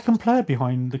was the second player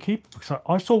behind the keeper? Because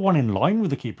I saw one in line with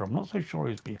the keeper. I'm not so sure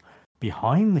he was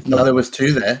behind the keeper. No, there was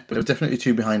two there, but there was definitely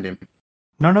two behind him.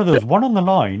 No, there was one on the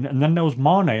line, and then there was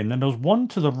Mane, and then there was one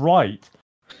to the right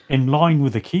in line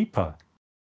with the keeper.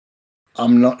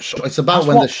 I'm not sure. It's about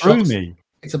when the shot.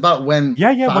 It's about when.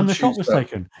 Yeah, when the shot was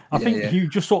taken. I think he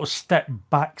just sort of stepped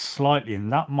back slightly, and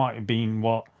that might have been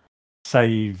what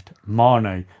saved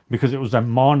Mane, because it was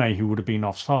then Mane who would have been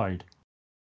offside,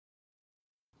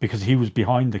 because he was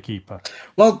behind the keeper.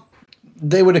 Well,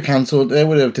 they would have cancelled. They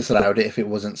would have disallowed it if it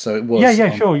wasn't. So it was.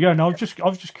 Yeah, sure. Yeah, no, I was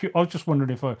just wondering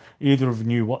if either of you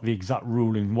knew what the exact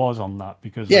ruling was on that,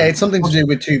 because it's something to do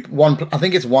with one. I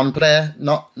think it's one player,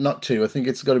 not two. I think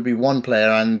it's got to be one player,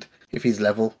 and if he's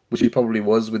level, which he probably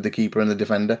was with the keeper and the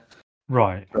defender.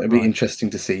 Right. It'd be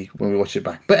interesting to see when we watch it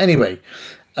back. But anyway,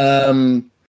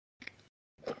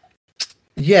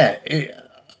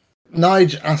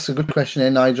 Nigel asks a good question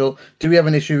here, Nigel. Do we have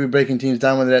an issue with breaking teams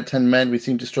down when they're at 10 men? We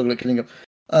seem to struggle at killing up.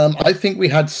 I think we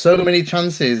had so many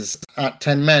chances at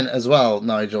 10 men as well,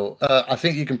 Nigel. I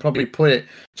think you can probably put it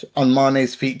on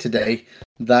Mane's feet today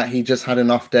that he just had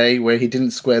an off day where he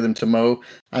didn't square them to Mo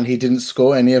and he didn't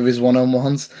score any of his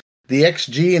one-on-ones. The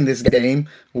XG in this game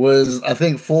was, I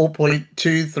think,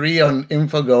 4.23 on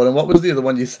Infogol. And what was the other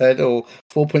one you said? Or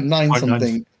 4.9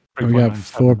 something? We got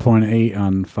 4.8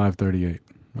 on 538.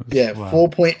 Yeah,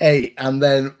 4.8 and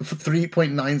then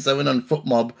 3.97 on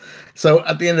FootMob. So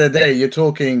at the end of the day, you're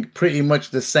talking pretty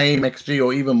much the same XG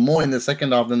or even more in the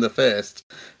second half than the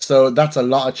first. So that's a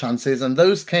lot of chances. And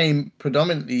those came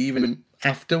predominantly even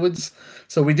afterwards.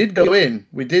 So we did go in.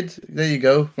 There you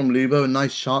go, from Lubo, a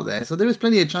nice shot there. So there was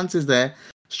plenty of chances there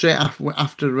straight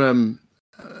after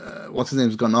what's his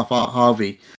name's gone off,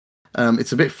 Harvey.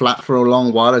 It's a bit flat for a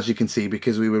long while, as you can see,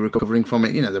 because we were recovering from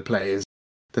it. The players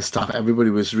the staff, everybody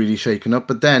was really shaken up.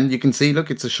 But then you can see,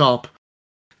 look, it's a sharp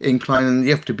incline, and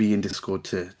you have to be in Discord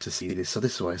to see this. So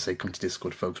this is why I say come to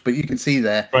Discord, folks. But you can see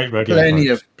there plenty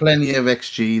of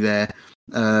XG there.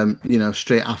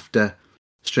 Straight after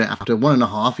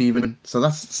 1.5 even. So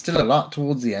that's still a lot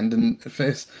towards the end. And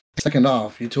second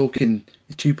half, you're talking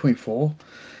 2.4.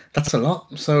 That's a lot.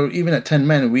 So even at 10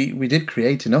 men, we did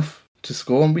create enough to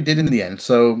score, and we did in the end.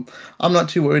 So I'm not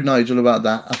too worried, Nigel, about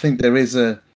that. I think there is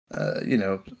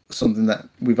something that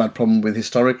we've had problem with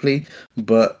historically.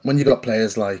 But when you got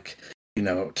players like,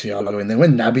 Thiago, and then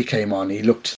when Naby came on, he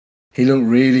looked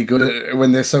really good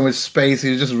when there's so much space.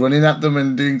 He was just running at them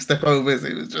and doing step overs.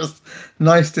 It was just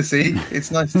nice to see.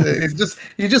 It's nice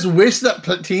you just wish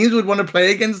that teams would want to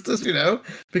play against us,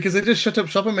 because they just shut up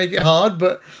shop and make it hard.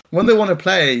 But when they want to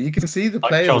play, you can see the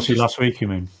players. Chelsea last week, you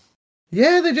mean?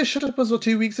 Yeah, they just shut up as well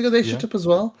 2 weeks ago. They shut up as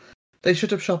well. They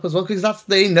shut up shop as well because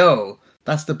they know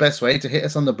that's the best way to hit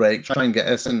us on the break, try and get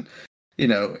us. And,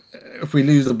 if we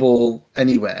lose the ball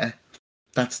anywhere,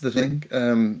 that's the thing.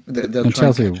 And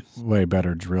Chelsea way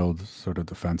better drilled sort of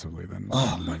defensively than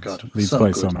my God, Leeds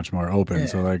play so much more open. Yeah.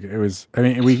 So it was. I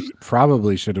mean, we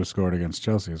probably should have scored against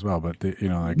Chelsea as well, but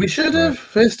we should have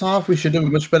first half. We should have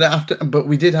much better after, but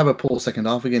we did have a poor second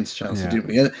half against Chelsea, didn't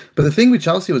we? But the thing with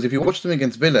Chelsea was, if you watched them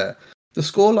against Villa, the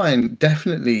scoreline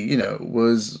definitely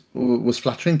was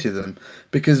flattering to them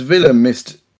because Villa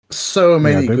missed so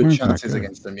many good chances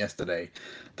against them yesterday.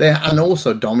 And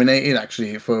also dominated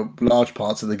actually for large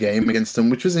parts of the game against them,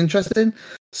 which was interesting.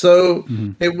 So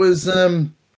it was, I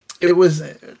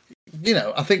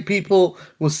think people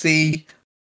will see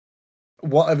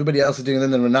what everybody else is doing.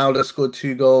 And then Ronaldo scored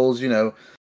 2 goals. I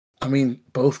mean,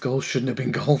 both goals shouldn't have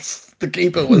been goals. The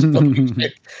keeper was fucking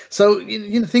shit. So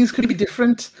things could be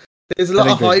different. There's a lot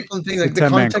of hype on things. Like the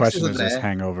 10-man question is just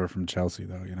hangover from Chelsea,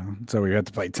 though. So we had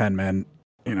to play 10 men.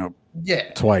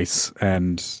 Twice,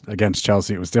 and against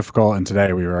Chelsea it was difficult, and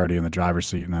today we were already in the driver's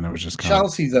seat, and then it was just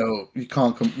Chelsea though you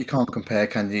can't compare,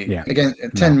 can you? Yeah. Again,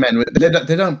 10 men,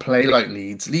 they don't play like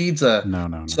Leeds. Leeds are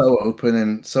so open,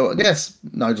 and so I guess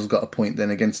Nigel's got a point then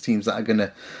against teams that are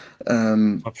gonna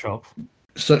shop.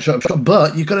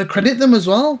 But you got to credit them as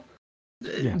well.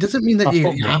 It doesn't mean that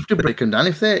you have to break them down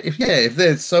if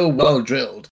they're so well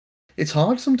drilled. It's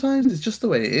hard sometimes. It's just the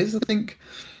way it is.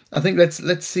 I think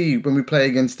let's see when we play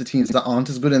against the teams that aren't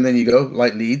as good, and then you go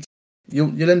like Leeds,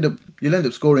 you'll end up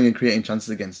scoring and creating chances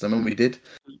against them, and we did.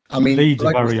 I mean, Leeds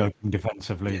are very open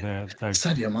defensively. They're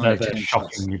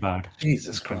shockingly bad.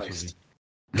 Jesus Christ,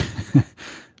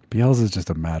 Bielsa's just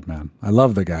a madman. I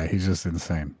love the guy. He's just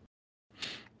insane.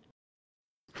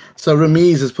 So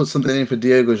Ramiz has put something in for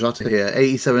Diogo Jota here.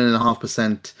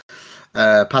 87.5%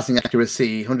 passing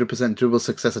accuracy, 100% dribble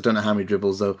success. I don't know how many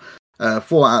dribbles though.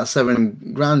 4 out of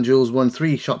 7 ground duels won,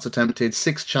 3 shots attempted,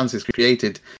 6 chances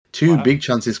created, 2 big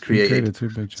chances created. 2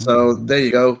 big chances. So there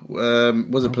you go.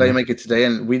 Was a playmaker today,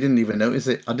 and we didn't even notice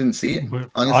it. I didn't see it.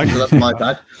 Honestly, that's my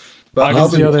bad. But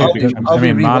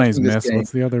Mane's missed.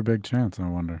 What's the other big chance? I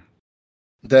wonder.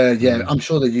 I'm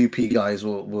sure the UP guys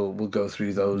will go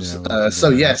through those.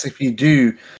 Yes, if you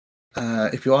do,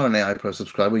 if you are an AI Pro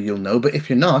subscriber, you'll know. But if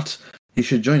you're not, you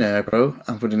should join AI Pro,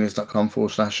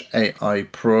 AmfordIndex.com/AI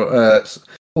Pro,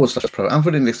 /pro,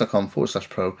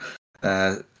 AmfordIndex.com/pro,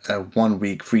 1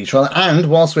 week free trial. And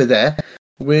whilst we're there,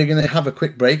 we're going to have a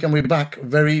quick break and we're back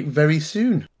very, very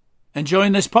soon.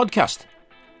 Enjoying this podcast?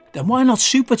 Then why not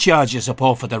supercharge your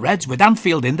support for the Reds with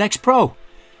Anfield Index Pro?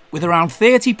 With around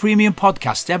 30 premium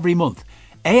podcasts every month,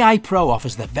 AI Pro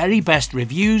offers the very best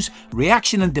reviews,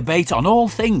 reaction and debate on all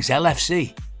things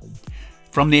LFC.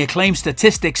 From the acclaimed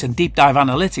statistics and deep dive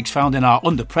analytics found in our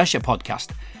Under Pressure podcast,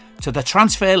 to the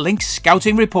transfer links,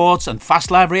 scouting reports and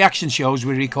fast live reaction shows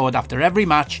we record after every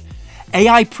match,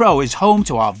 AI Pro is home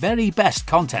to our very best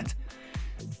content.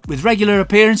 With regular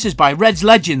appearances by Reds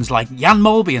legends like Jan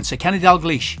Molby and Sir Kenny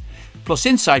Dalglish, plus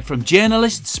insight from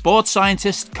journalists, sports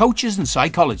scientists, coaches and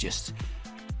psychologists.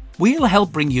 We'll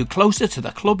help bring you closer to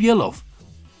the club you love.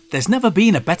 There's never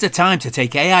been a better time to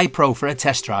take AI Pro for a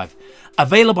test drive.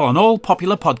 Available on all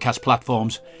popular podcast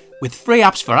platforms, with free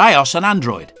apps for iOS and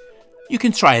Android. You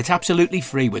can try it absolutely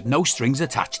free with no strings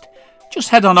attached. Just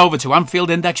head on over to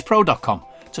AnfieldIndexPro.com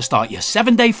to start your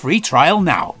 7-day free trial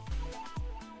now.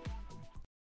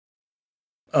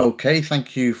 Okay,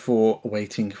 thank you for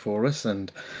waiting for us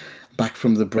and back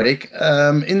from the break.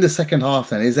 In the second half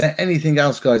then, is there anything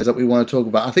else, guys, that we want to talk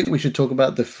about? I think we should talk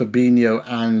about the Fabinho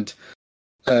and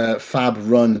Fab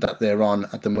run that they're on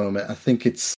at the moment. I think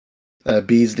it's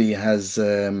Beasley has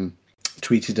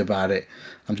tweeted about it.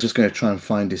 I'm just going to try and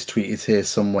find his tweet. It's here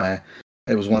somewhere.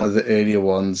 It was one of the earlier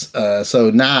ones.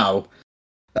 So now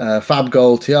Fab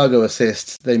goal, Thiago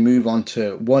assists. They move on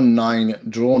to 1-9,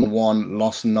 drawn 1,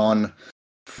 lost none.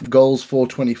 Goals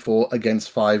 424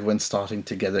 against 5 when starting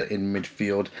together in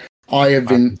midfield. I have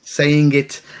been saying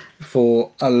it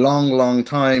for a long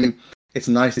time. It's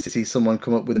nice to see someone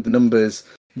come up with the numbers,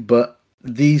 but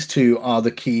these two are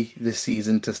the key this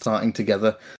season to starting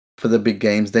together for the big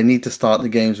games. They need to start the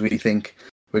games we think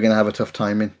we're going to have a tough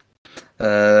time in.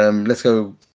 Let's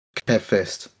go Kev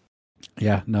first.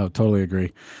 Yeah, no, totally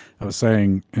agree. I was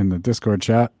saying in the Discord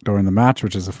chat during the match,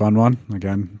 which is a fun one.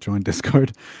 Again, join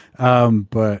Discord.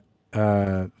 But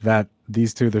that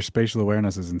these two, their spatial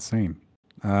awareness is insane.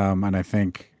 And I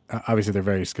think obviously they're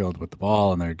very skilled with the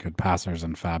ball and they're good passers,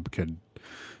 and Fab could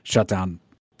shut down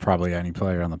probably any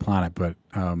player on the planet, but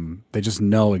they just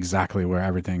know exactly where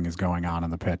everything is going on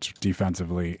the pitch,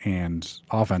 defensively and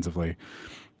offensively.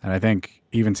 And I think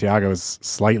even Thiago is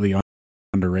slightly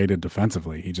underrated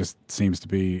defensively. He just seems to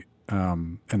be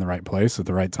in the right place at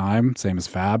the right time, same as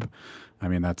Fab. I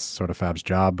mean, that's sort of Fab's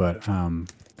job, but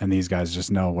and these guys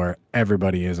just know where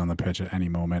everybody is on the pitch at any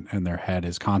moment, and their head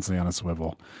is constantly on a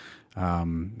swivel.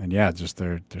 And yeah, just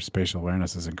their spatial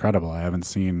awareness is incredible. I haven't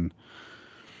seen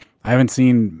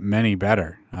many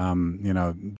better.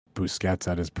 Busquets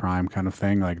at his prime kind of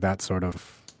thing, like that sort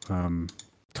of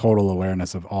total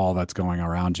awareness of all that's going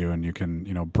around you, and you can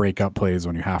break up plays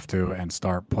when you have to and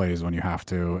start plays when you have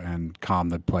to and calm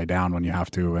the play down when you have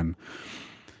to. And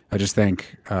I just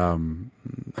think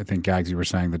I think Gags, you were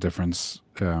saying the difference,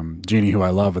 Genie, who I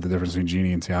love, but the difference between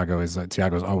Genie and Thiago is that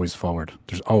Thiago's always forward.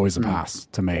 There's always a pass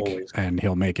to make, and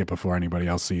he'll make it before anybody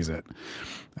else sees it.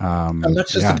 And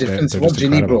that's just the difference. What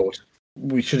Genie brought,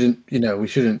 we shouldn't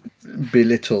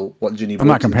belittle what Genie brought. I'm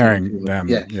not comparing them.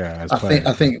 Yeah,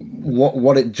 I think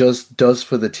what it just does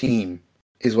for the team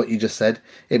is what you just said.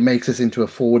 It makes us into a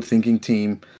forward-thinking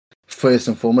team first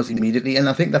and foremost, immediately. And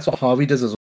I think that's what Harvey does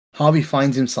as well. Harvey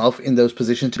finds himself in those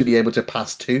positions to be able to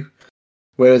pass to,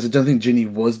 whereas I don't think Ginny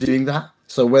was doing that.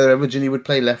 So wherever Ginny would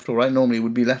play left or right, normally it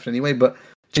would be left anyway. But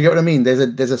do you get what I mean?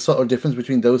 There's a sort of difference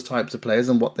between those types of players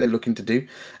and what they're looking to do.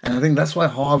 And I think that's why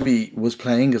Harvey was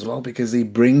playing as well, because he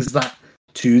brings that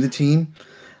to the team.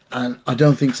 And I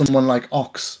don't think someone like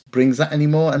Ox brings that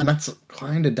anymore. And that's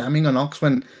kind of damning on Ox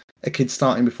when a kid's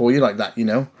starting before you like that,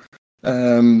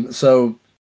 So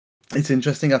it's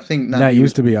interesting. I think now that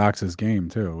used to be Ox's game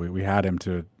too. We had him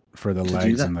for the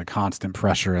legs and the constant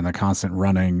pressure and the constant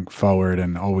running forward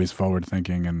and always forward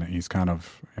thinking, and he's kind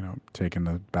of taking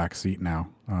the back seat now,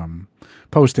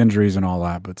 post injuries and all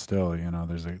that. But still,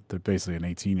 there's basically an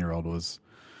 18-year-old was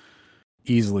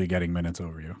easily getting minutes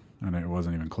over you, and it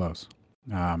wasn't even close.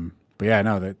 But yeah,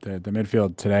 no, the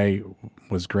midfield today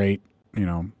was great.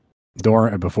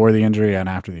 Before the injury and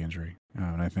after the injury.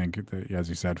 And I think, as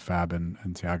you said, Fab and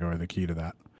Thiago are the key to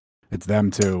that. It's them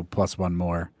two plus one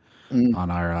more on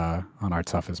our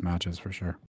toughest matches for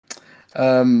sure.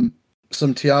 Some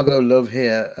Thiago love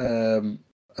here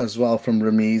as well from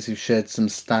Ramiz, who shared some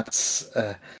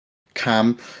stats.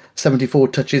 Cam, 74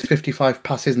 touches, 55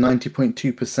 passes,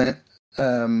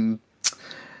 90.2%.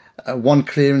 1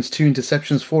 clearance, 2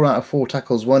 interceptions, 4 out of 4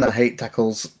 tackles, 1 I hate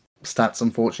tackles. Stats,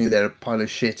 unfortunately, they're a pile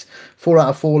of shit. 4 out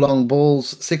of 4 long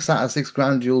balls, 6 out of 6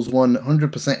 ground duels,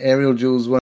 100% aerial duels,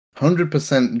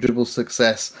 100% dribble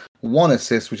success, 1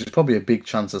 assist, which is probably a big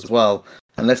chance as well.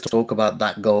 And let's talk about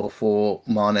that goal for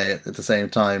Mane at the same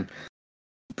time.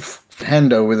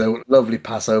 Hendo with a lovely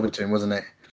pass over to him, wasn't it?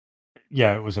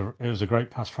 Yeah, it was a great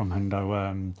pass from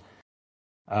Hendo.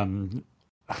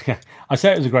 I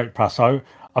say it was a great pass. I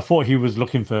thought he was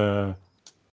looking for.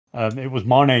 It was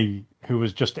Mane who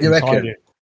was just inside it.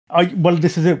 Well,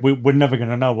 this is it. We're never going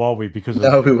to know, are we? Because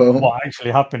of what actually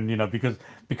happened, because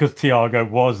Thiago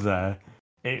was there,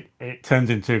 it turns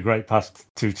into a great pass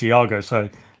to Thiago. So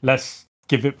let's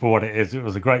give it for what it is. It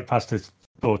was a great pass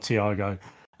for Thiago,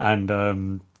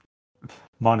 and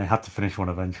Mane had to finish one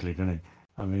eventually, didn't he?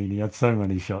 I mean, he had so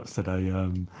many shots today,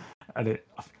 and it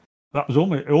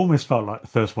almost felt like the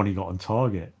first one he got on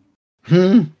target.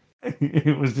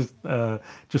 It was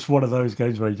just one of those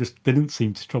games where he just didn't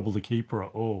seem to trouble the keeper at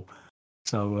all.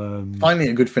 So finally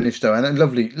a good finish though, and a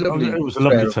lovely. It was a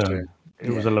lovely turn.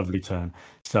 It was a lovely turn.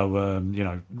 So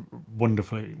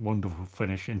wonderful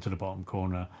finish into the bottom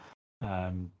corner,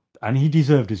 and he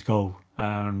deserved his goal.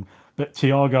 But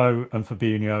Thiago and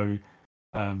Fabinho,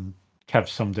 Kev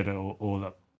summed it all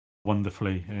up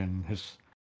wonderfully in his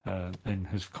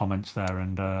comments there,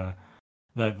 and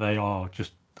they are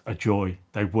just a joy.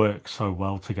 They work so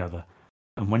well together,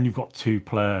 and when you've got two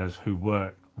players who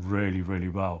work really, really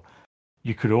well,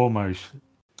 you could almost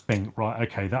think, right,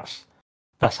 okay, that's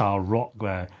our rock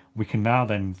there. We can now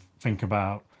then think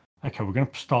about okay, we're going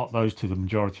to start those to the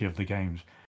majority of the games.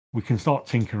 We can start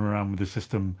tinkering around with the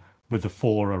system with the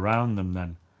 4 around them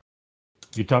then.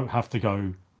 You don't have to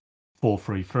go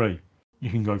 4-3-3. You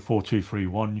can go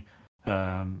 4-2-3-1,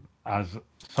 as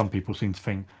some people seem to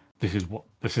think this is what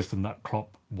the system that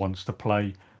Klopp wants to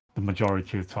play the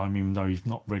majority of the time, even though he's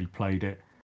not really played it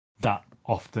that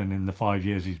often in the 5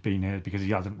 years he's been here because he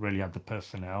hasn't really had the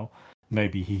personnel.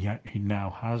 Maybe he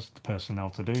now has the personnel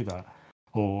to do that,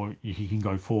 or he can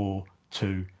go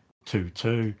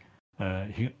 4-2-2-2, or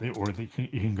you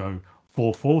can go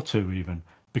 4-4-2 even,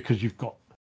 because you've got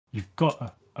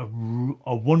a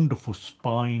wonderful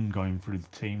spine going through the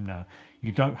team now.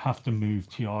 You don't have to move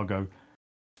Thiago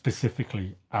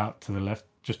specifically out to the left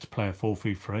just to play a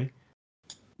 4-3-3.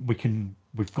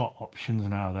 We've got options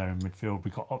now there in midfield.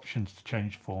 We've got options to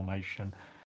change formation,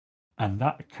 and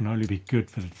that can only be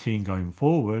good for the team going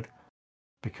forward,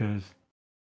 because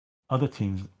other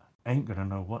teams ain't gonna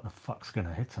know what the fuck's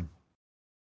gonna hit them.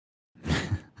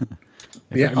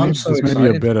 Yeah, I'm so this may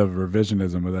excited. be a bit of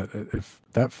revisionism with that. If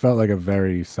that felt like a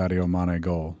very Sadio Mane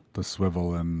goal, the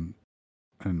swivel and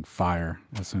fire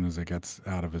as soon as it gets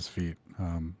out of his feet.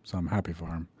 So I'm happy for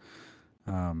him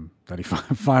that he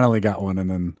finally got one, and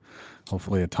then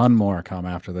hopefully a ton more come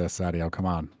after this. Sadio, come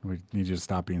on, we need you to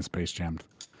stop being space jammed.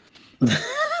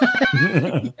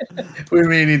 We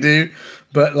really do.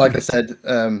 But like I said,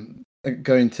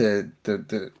 going to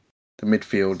the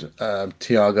midfield,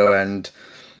 Thiago and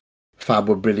Fab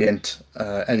were brilliant.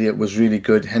 Elliot was really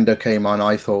good. Hendo came on,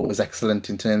 I thought was excellent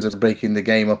in terms of breaking the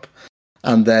game up.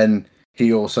 And then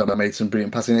he also made some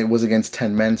brilliant passing. It was against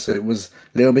 10 men, so it was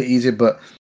a little bit easier. But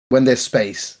when there's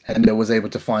space, Hendo was able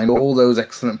to find all those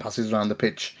excellent passes around the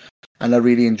pitch. And I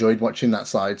really enjoyed watching that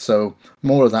side. So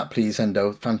more of that, please,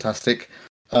 Hendo. Fantastic.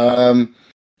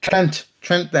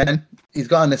 Trent then, he's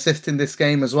got an assist in this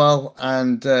game as well.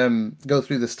 And go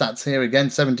through the stats here again.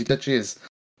 70 touches,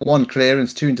 1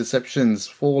 clearance, 2 interceptions,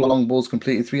 4 long balls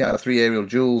completed, 3 out of 3 aerial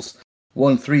duels,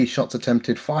 3 shots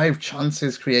attempted, 5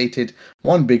 chances created,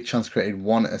 1 big chance created,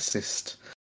 1 assist.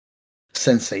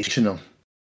 Sensational.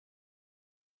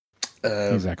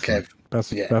 He's excellent.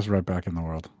 Kev, best right back in the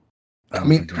world. I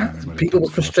mean, people were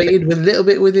frustrated with a little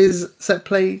bit with his set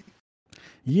play.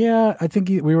 Yeah, I think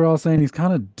we were all saying he's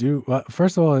kind of due. Well,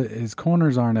 first of all, his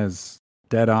corners aren't as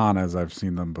dead on as I've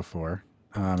seen them before.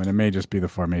 And it may just be the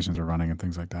formations are running and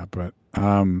things like that. But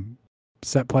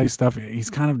set play stuff, he's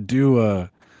kind of due a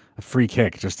free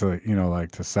kick just to,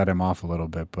 like to set him off a little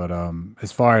bit. But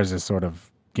as far as his sort of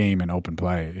game and open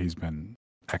play, he's been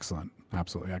excellent,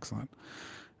 absolutely excellent.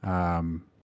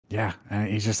 Yeah,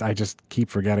 and I just keep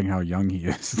forgetting how young he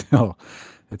is still.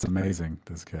 It's amazing,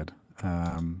 this kid.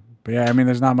 But yeah, I mean,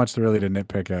 there's not much to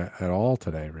nitpick at all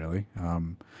today, really.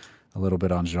 A little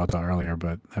bit on Jota earlier,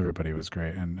 but everybody was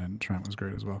great, and Trent was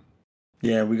great as well.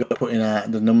 Yeah, we got to put in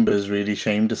the numbers really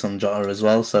shamed us on Jota as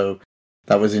well, so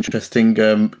that was interesting.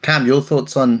 Cam, your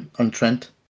thoughts on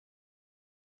Trent?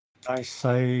 I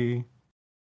say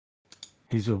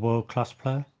he's a world-class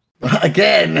player.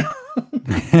 Again?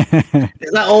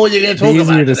 Is that all you're going to talk about?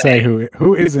 Easier to today? say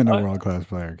who isn't a world-class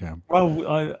player, Cam.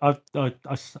 Well,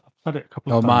 I said it a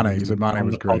couple of times. Mane. You said Mane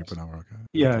was great, but not world-class.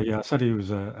 Yeah, I said he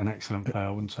was an excellent player. I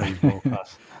wouldn't say he's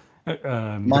world-class.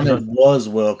 Mane was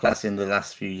world-class in the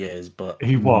last few years, but...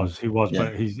 He was, yeah.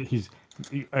 But he's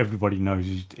everybody knows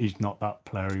he's not that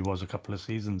player he was a couple of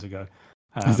seasons ago.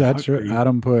 Is that true?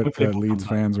 Adam put that Leeds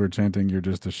fans were chanting, "You're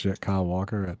just a shit Kyle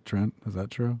Walker" at Trent. Is that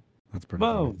true? That's pretty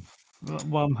funny.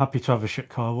 Well, I'm happy to have a shit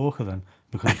Kyle Walker then,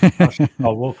 because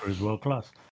Kyle Walker is world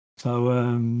class.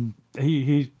 So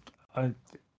he's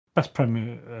best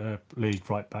Premier League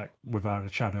right back without a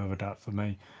shadow of a doubt for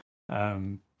me.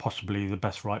 Possibly the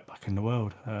best right back in the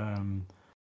world. I'm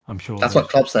sure that's what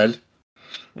Klopp said.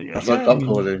 Yeah, that's what Klopp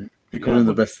called him. He called him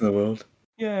the best in the world.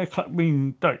 Yeah, I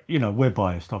mean, we're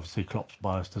biased. Obviously, Klopp's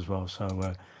biased as well.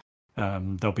 So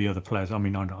there'll be other players. I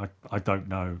mean, I don't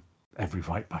know every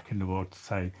right back in the world to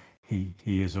say he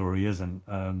is or he isn't.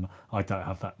 I don't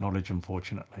have that knowledge,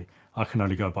 unfortunately. I can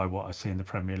only go by what I see in the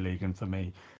Premier League, and for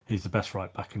me, he's the best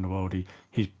right back in the world.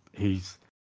 He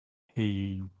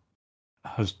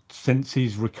has, since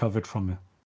he's recovered from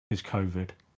his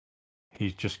COVID,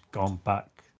 he's just gone back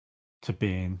to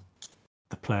being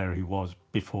the player he was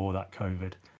before that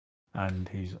COVID, and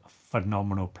he's a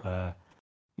phenomenal player.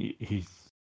 He's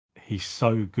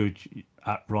so good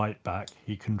at right back.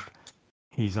 He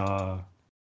is our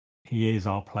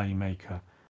playmaker.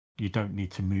 You don't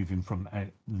need to move him from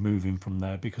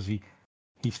there, because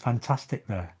he's fantastic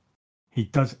there. He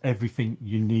does everything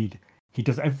you need. He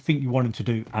does everything you want him to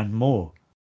do and more.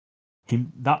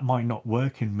 That might not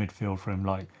work in midfield for him,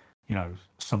 like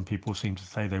some people seem to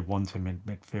say they want him in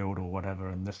midfield or whatever,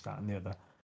 and this, that, and the other.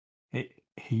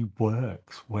 He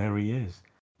works where he is.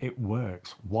 It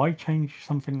works. Why change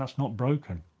something that's not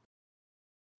broken?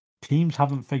 Teams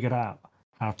haven't figured out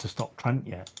how to stop Trent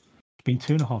yet. It's been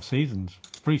 2.5 seasons,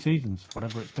 3 seasons,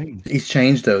 whatever it's been. He's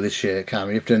changed though this year, Cam.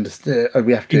 You have to understand.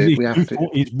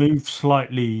 He's moved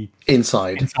slightly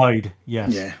inside.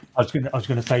 Yes. Yeah. I was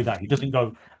going to say that he doesn't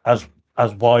go as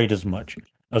wide as much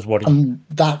as what he.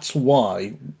 That's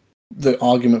why the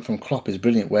argument from Klopp is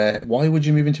brilliant. Why would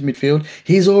you move into midfield?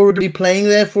 He's already playing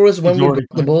there for us when we've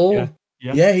got the ball.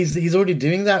 Yeah, he's already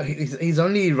doing that. He's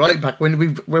only right back when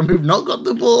we've not got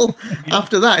the ball.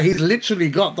 After that, he's literally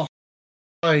got the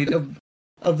side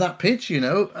of that pitch.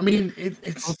 I mean,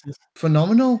 it's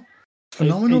phenomenal.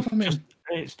 Phenomenal for me.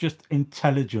 It's just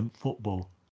intelligent football.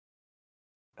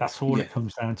 That's all it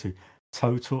comes down to.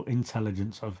 Total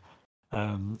intelligence of,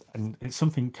 and it's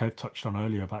something Kev touched on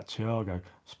earlier about Thiago,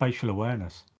 spatial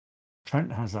awareness.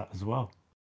 Trent has that as well,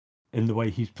 in the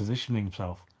way he's positioning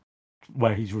himself,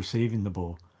 where he's receiving the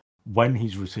ball, when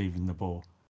he's receiving the ball.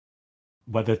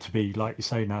 Whether to be, like you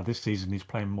say, now this season he's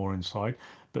playing more inside,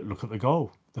 but look at the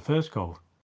goal, the first goal,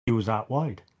 he was out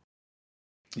wide.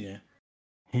 Yeah,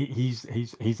 he's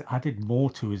added more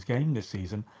to his game this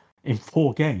season in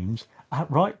 4 games at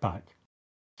right back.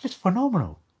 Just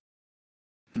phenomenal.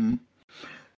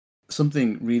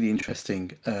 Something really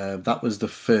interesting. That was the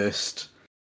first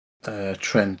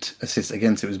Trent assist.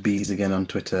 Again, it was Bees again on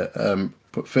Twitter.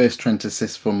 But first Trent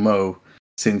assist for Mo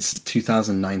since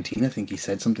 2019. I think he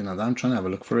said something like that. I'm trying to have a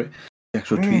look for it, the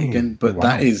actual tweet again. But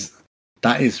wow.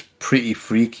 that is pretty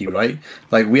freaky, right?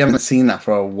 Like, we haven't seen that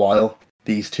for a while.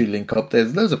 These two link up.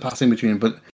 There's loads of passing between them,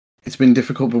 but it's been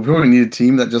difficult. But we probably need a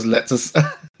team that just lets us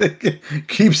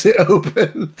keeps it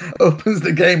open, opens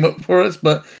the game up for us.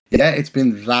 But yeah, it's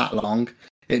been that long.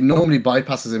 It normally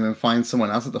bypasses him and finds someone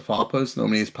else at the far post.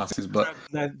 Normally his passes, but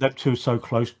they're two so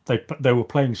close. They were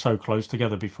playing so close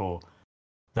together before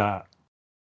that.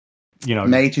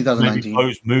 May 2019.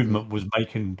 Mo's movement was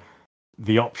making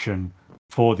the option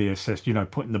for the assist.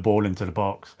 Putting the ball into the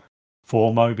box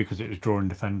for Mo, because it was drawing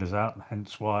defenders out, and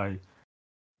hence why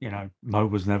Mo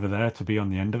was never there to be on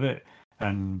the end of it.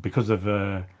 And because of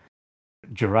a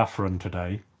giraffe run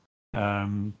today,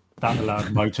 that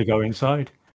allowed Mo to go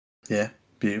inside. Yeah.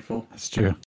 Beautiful. That's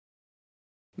true.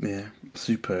 Yeah,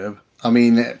 superb. I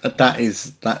mean,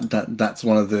 that's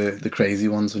one of the crazy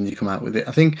ones when you come out with it.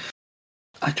 I think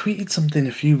I tweeted something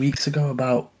a few weeks ago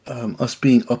about us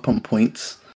being up on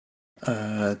points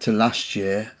to last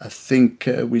year. I think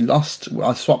we lost.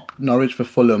 I swapped Norwich for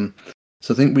Fulham,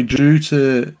 so I think we drew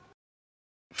to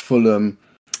Fulham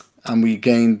and we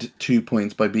gained 2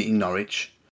 points by beating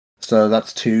Norwich. So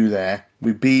that's 2 there.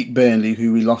 We beat Burnley,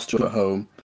 who we lost to at home.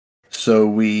 So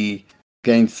we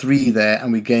gained 3 there,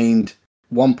 and we gained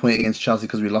 1 point against Chelsea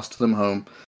because we lost to them home.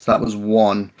 So that was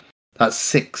 1. That's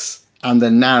 6. And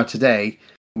then now today,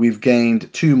 we've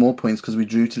gained 2 more points because we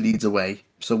drew to Leeds away.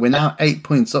 So we're now 8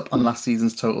 points up on last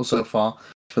season's total so far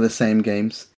for the same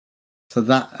games. So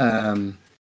that's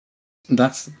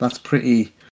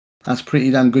pretty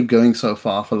damn good going so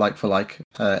far for like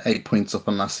 8 points up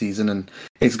on last season, and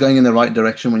it's going in the right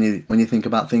direction when you think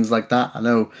about things like that. I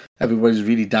know everybody's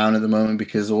really down at the moment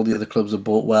because all the other clubs have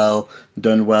bought well,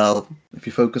 done well. If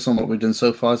you focus on what we've done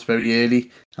so far, it's very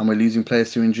early and we're losing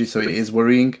players to injury, so it is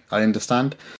worrying. I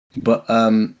understand, but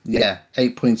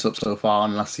 8 points up so far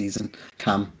on last season.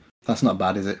 Cam, that's not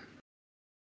bad, is it?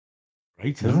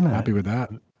 Great, isn't it? Happy with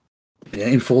that. Yeah,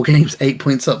 in 4 games, 8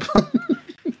 points up.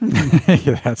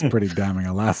 Yeah, that's pretty damning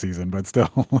on last season, but still.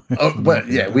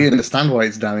 We understand why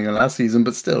it's damning on last season,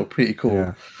 but still pretty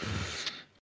cool.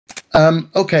 Yeah.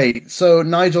 Okay, so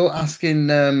Nigel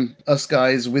asking us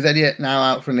guys, with Elliot now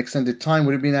out for an extended time,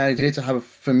 would it be an idea to have a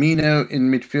Firmino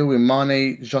in midfield with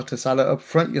Mane, Jota, Salah up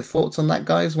front? Your thoughts on that,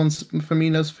 guys, once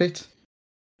Firmino's fit?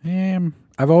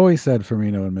 I've always said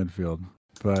Firmino in midfield,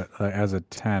 but as a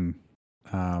 10.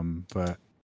 But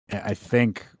I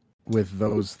think with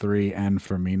those 3 and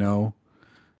Firmino,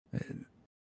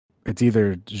 it's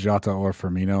either Jota or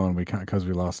Firmino, and because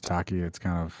we lost Taki, it's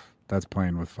kind of, that's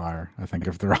playing with fire. I think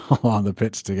if they're all on the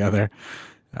pitch together,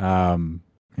 I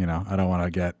don't want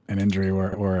to get an injury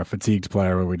or a fatigued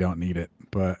player where we don't need it.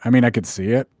 But I mean, I could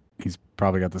see it. He's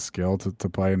probably got the skill to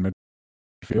play in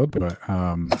midfield, but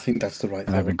I think that's the right.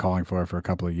 And I've been calling for it for a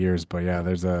couple of years, but yeah,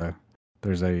 there's a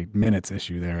minutes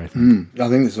issue there. I think. I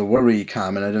think there's a worry,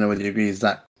 Cam, and I don't know whether you agree. Is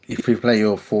that if we play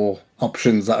your 4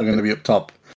 options that are going to be up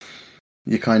top,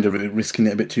 you're kind of risking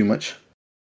it a bit too much.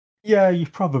 Yeah, you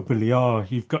probably are.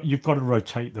 You've got to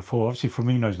rotate the 4. Obviously,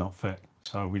 Firmino's not fit,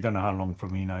 so we don't know how long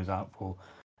Firmino's out for.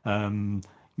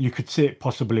 You could see it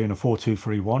possibly in a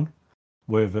 4-2-3-1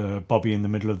 with Bobby in the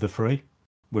middle of the three,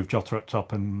 with Jota at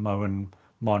top and Mo and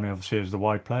Mane obviously as the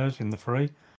wide players in the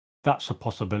three. That's a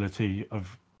possibility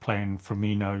of playing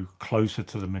Firmino closer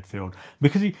to the midfield,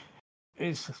 because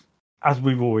it's, as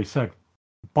we've always said,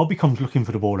 Bobby comes looking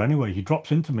for the ball anyway. He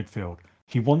drops into midfield.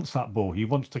 He wants that ball. He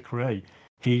wants to create.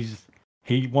 He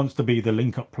wants to be the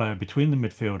link-up player between the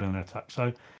midfield and attack.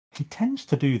 So he tends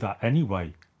to do that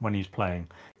anyway when he's playing.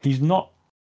 He's not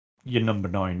your number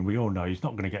 9. We all know he's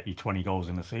not going to get you 20 goals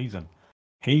in a season.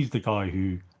 He's the guy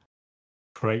who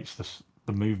creates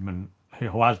the movement,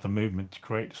 who has the movement to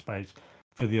create the space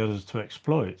for the others to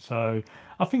exploit. So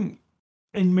I think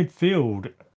in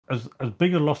midfield, as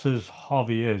big a loss as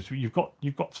Harvey is, you've got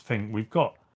to think we've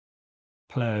got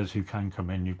players who can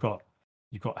come in. You've got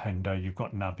Hendo, you've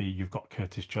got Naby, you've got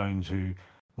Curtis Jones, who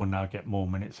will now get more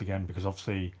minutes again because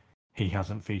obviously he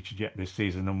hasn't featured yet this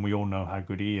season, and we all know how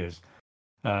good he is.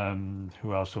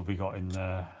 Who else have we got in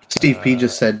there? Steve P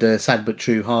just said, sad but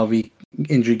true, Harvey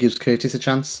injury gives Curtis a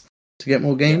chance to get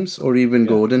more games, or even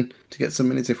Gordon to get some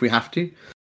minutes if we have to.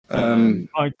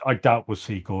 I doubt we'll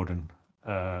see Gordon.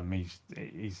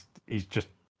 He's just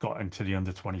got into the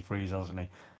under 23s, hasn't he?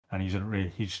 And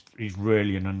he's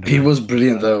really an under. He was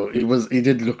brilliant though. He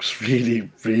did look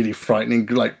really, really frightening.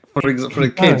 Like for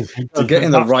a kid to get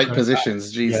in the right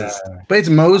positions, Jesus. Yeah. But it's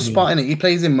Mo's spot in it. He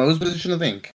plays in Mo's position, I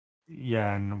think.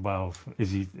 Yeah, and well,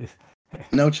 is he?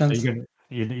 No chance.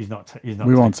 He's not.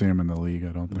 We won't see him in the league,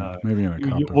 I don't think. No. Maybe in a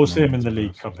cup. We'll see him in the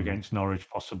League Cup against Norwich,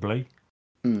 possibly.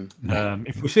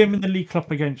 If we see him in the League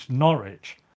Cup against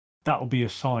Norwich, that will be a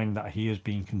sign that he is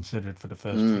being considered for the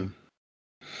first team.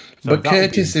 So but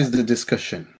Curtis is the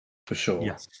discussion, for sure.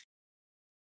 Yes.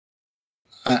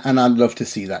 And I'd love to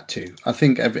see that too. I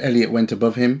think Elliott went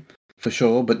above him, for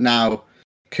sure, but now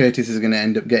Curtis is going to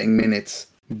end up getting minutes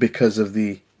because of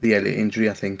the Elliott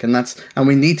injury, I think. And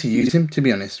we need to use him, to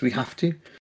be honest. We have to.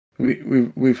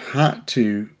 We've had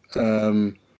to...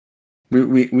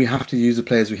 We have to use the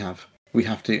players we have. We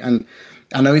have to. And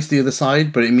I know it's the other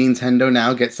side, but it means Hendo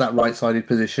now gets that right-sided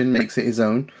position, makes it his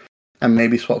own, and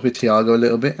maybe swap with Thiago a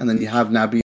little bit, and then you have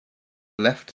Naby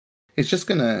left. It's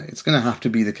gonna have to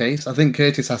be the case. I think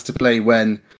Curtis has to play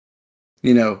when,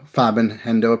 Fab and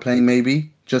Hendo are playing,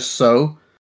 maybe, just so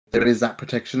there is that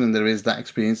protection and there is that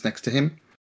experience next to him.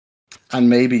 And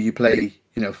maybe you play,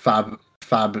 Fab,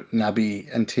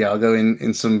 Naby, and Thiago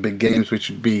in some big games,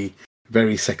 which would be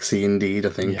very sexy indeed, I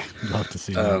think. Yeah, love to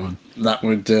see that one. That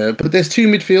would, but there's two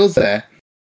midfields there.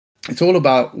 It's all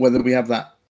about whether we have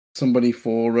that somebody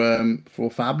for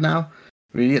Fab now,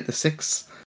 really at the 6,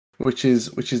 which is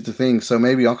the thing. So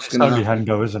maybe Ox is going to have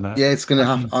Hendo, isn't it? Yeah, it's going to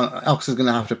have Ox is going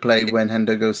to have to play when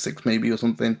Hendo goes 6, maybe, or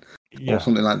something, or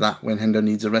something like that when Hendo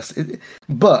needs a rest.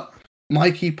 But my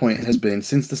key point has been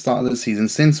since the start of the season,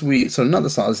 since we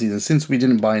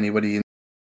didn't buy anybody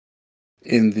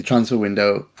in the transfer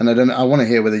window, and I want to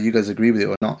hear whether you guys agree with it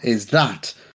or not, is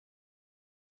that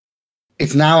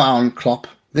it's now on Klopp.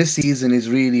 This season is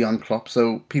really on Klopp.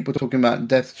 So people talking about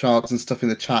depth charts and stuff in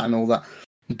the chat and all that,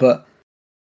 but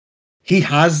he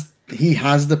has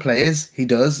the players. He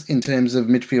does in terms of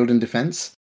midfield and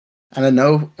defence. And I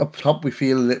know up top we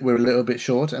feel that we're a little bit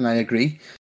short, and I agree.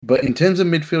 But in terms of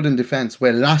midfield and defence,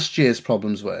 where last year's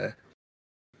problems were,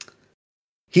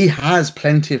 he has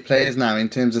plenty of players now in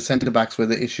terms of centre-backs where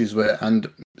the issues were and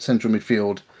central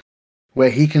midfield where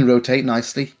he can rotate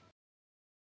nicely.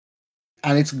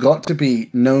 And it's got to be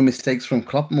no mistakes from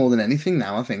Klopp more than anything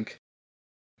now, I think,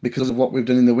 because of what we've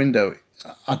done in the window.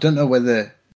 I don't know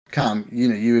whether, Cam,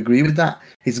 you agree with that?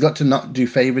 He's got to not do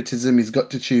favouritism. He's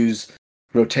got to choose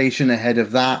rotation ahead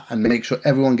of that and make sure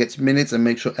everyone gets minutes and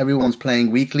make sure everyone's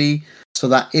playing weekly so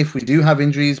that if we do have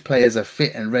injuries, players are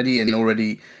fit and ready and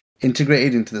already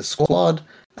integrated into the squad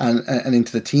and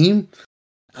into the team,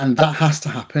 and that has to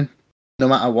happen no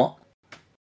matter what.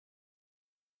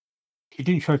 He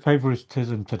didn't show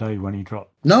favouritism today when he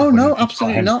dropped. No,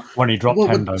 absolutely not. When he dropped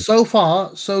Hendo. So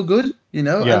far, so good.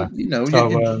 Yeah.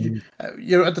 And,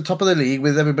 you're at the top of the league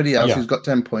with everybody else who's got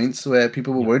 10 points. Where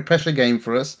people were worried, pressure game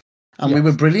for us, and we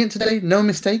were brilliant today. No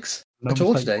mistakes at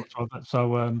all today.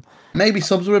 So maybe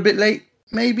subs were a bit late,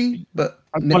 maybe, but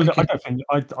I don't think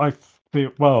I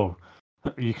feel well.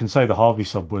 You can say the Harvey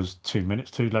sub was 2 minutes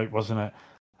too late, wasn't it?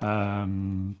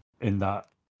 In that,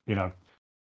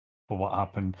 for what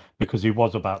happened, because he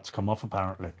was about to come off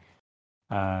apparently,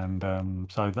 and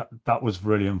so that was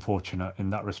really unfortunate in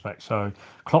that respect. So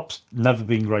Klopp's never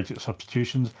been great at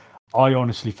substitutions. I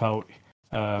honestly felt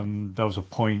there was a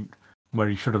point where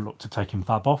he should have looked to taking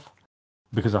Fab off,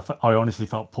 because I honestly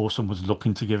felt Pawson was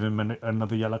looking to give him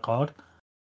another yellow card,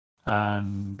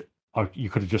 and You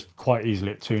could have just quite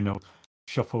easily at 2-0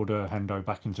 shuffled Hendo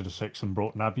back into the 6 and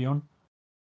brought Naby on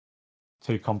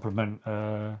to complement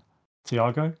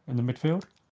Thiago in the midfield.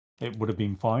 It would have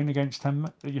been fine against 10,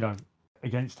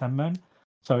 against 10 men.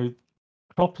 So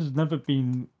Klopp has never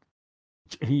been.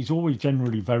 He's always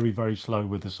generally very, very slow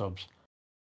with the subs.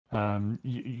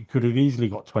 You could have easily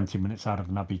got 20 minutes out of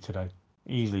Naby today.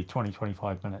 Easily 20,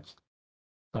 25 minutes.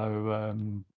 So,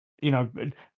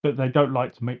 but they don't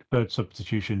like to make the third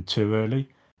substitution too early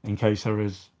in case there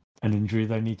is an injury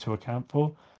they need to account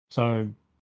for. So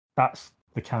that's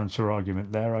the counter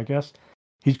argument there, I guess.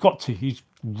 He's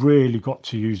really got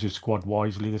to use his squad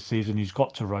wisely this season. He's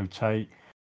got to rotate.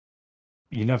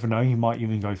 You never know. He might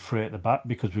even go 3 at the back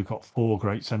because we've got 4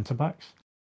 great centre backs.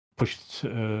 Push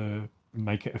to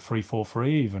make it a 3-4-3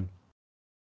 even.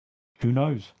 Who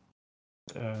knows?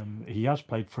 He has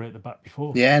played 3 at the back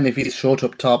before. Yeah, and if he's short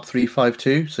up top,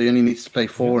 3-5-2, so he only needs to play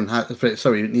 4 he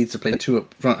needs to play 2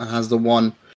 up front and has the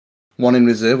one in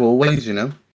reserve always.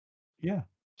 Yeah.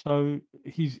 So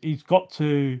he's got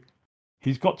to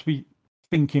be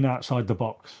thinking outside the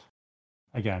box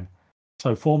again.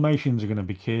 So formations are going to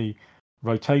be key.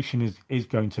 Rotation is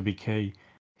going to be key.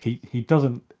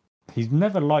 He's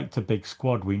never liked a big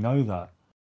squad. We know that.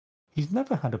 He's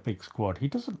never had a big squad. He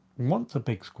doesn't want a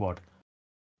big squad.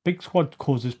 Big squad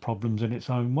causes problems in its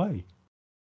own way.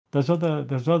 There's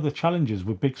other challenges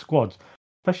with big squads,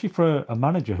 especially for a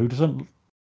manager who doesn't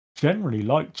generally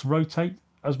like to rotate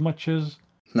as much as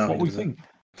what we think.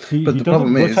 He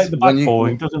doesn't rotate the back 4.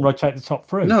 He doesn't rotate the top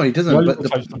 3. No, he doesn't. He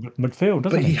rotates the midfield,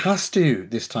 doesn't he? But he has to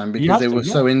this time because they were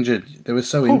so injured. They were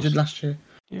so injured last year.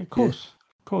 Yeah, of course.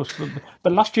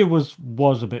 But last year was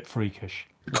a bit freakish.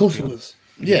 Of course it was.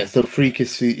 Yeah, it's the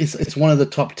freakish. It's one of the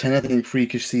top 10, I think,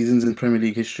 freakish seasons in Premier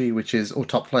League history, or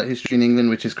top flight history in England,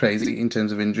 which is crazy in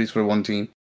terms of injuries for one team.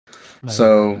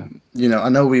 So I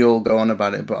know we all go on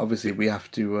about it, but obviously we have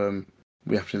to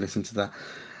listen to that.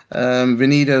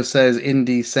 Vinido says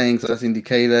Indy saying, so that's Indy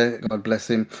Kaler, God bless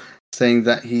him, saying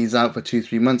that he's out for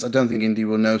 2-3 months. I don't think Indy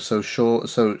will know so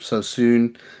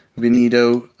soon.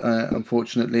 Vinido,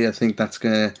 unfortunately, I think it's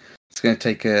gonna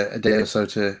take a day or so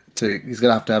to he's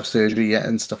gonna have surgery yet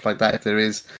and stuff like that if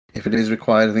it is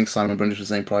required. I think Simon Brundish was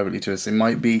saying privately to us it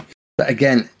might be, but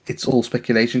again, it's all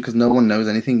speculation because no one knows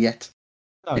anything yet.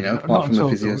 Apart from the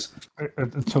physios,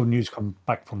 until news comes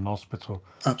back from the hospital.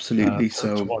 Absolutely.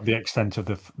 So what the extent of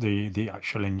the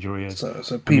actual injury is.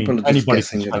 So people are just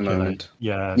guessing at the moment.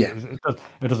 Yeah.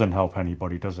 It doesn't help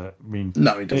anybody, does it? I mean,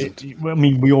 no, it doesn't.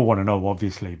 We all want to know,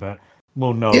 obviously, but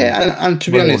we'll know. Yeah, and to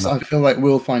be honest, I feel like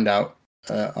we'll find out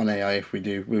on AI if we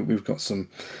do. We've got some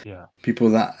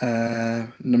people that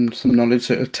some knowledge.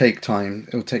 So it'll take time.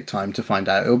 It'll take time to find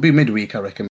out. It'll be midweek, I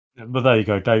reckon. But there you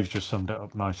go. Dave's just summed it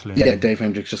up nicely. Yeah, Dave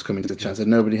Hendricks just coming to the chat. Said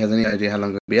nobody has any idea how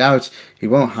long it'll be out. He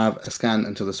won't have a scan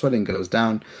until the swelling goes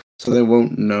down, so they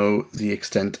won't know the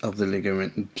extent of the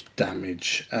ligament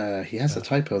damage. He has a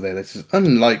typo there. This is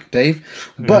unlike Dave.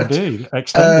 But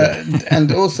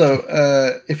and also,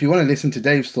 if you want to listen to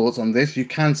Dave's thoughts on this, you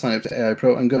can sign up to AI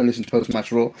Pro and go and listen to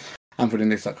Post-Match Raw.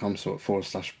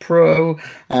 AnfordIndex.com/pro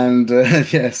and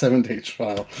 7-day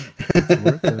trial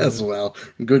as well.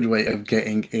 Good way of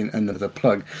getting in another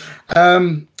plug.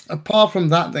 Apart from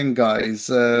that, then, guys,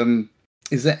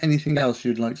 is there anything else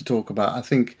you'd like to talk about? I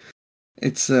think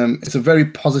it's a very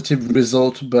positive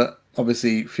result, but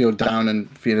obviously feel down and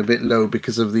feel a bit low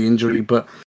because of the injury. But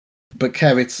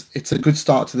Kev, it's a good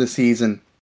start to the season.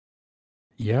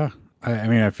 Yeah, I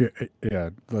mean, I feel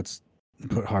let's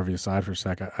put Harvey aside for a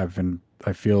sec. I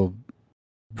feel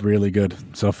really good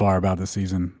so far about the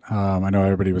season. I know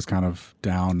everybody was kind of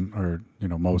down, or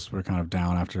most were kind of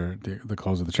down after the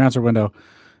close of the transfer window.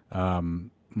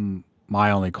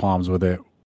 My only qualms with it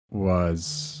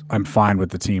was I'm fine with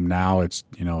the team now. It's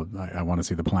I want to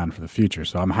see the plan for the future,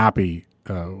 so I'm happy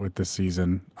with this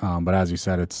season. But as you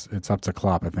said, it's up to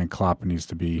Klopp. I think Klopp needs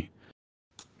to be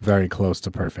very close to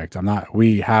perfect.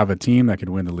 We have a team that could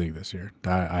win the league this year.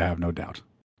 I have no doubt.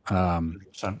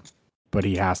 But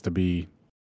he has to be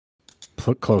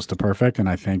close to perfect. And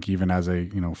I think even as a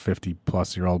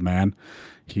 50-plus-year-old man,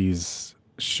 he's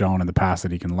shown in the past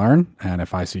that he can learn. And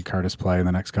if I see Curtis play in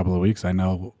the next couple of weeks, I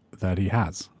know that he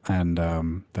has, and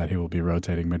that he will be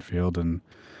rotating midfield, and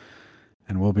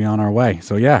we'll be on our way.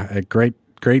 So yeah, a great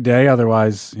day.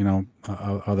 Otherwise,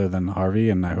 other than Harvey,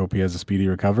 and I hope he has a speedy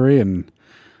recovery, and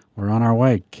we're on our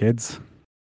way, kids.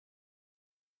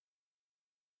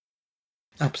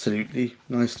 Absolutely.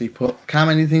 Nicely put. Cam,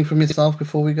 anything from yourself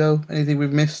before we go? Anything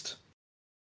we've missed?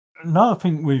 No, I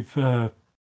think we've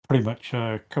pretty much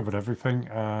covered everything.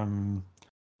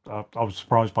 I was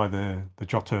surprised by the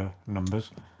Jota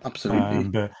numbers.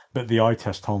 Absolutely. But the eye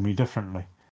test told me differently.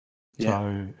 Yeah.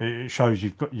 So it shows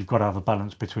you've got to have a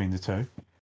balance between the two.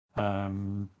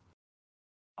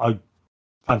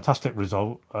 Fantastic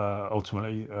result.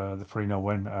 Ultimately, the 3-0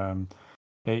 win.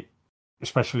 It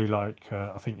especially like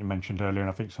I think you mentioned earlier, and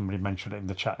I think somebody mentioned it in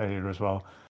the chat earlier as well.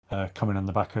 Coming on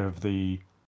the back of the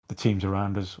teams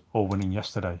around us all winning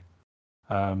yesterday.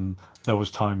 There was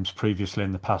times previously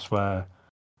in the past where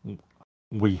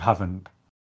we haven't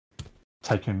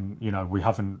taken, we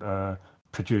haven't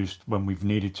produced when we've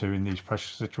needed to in these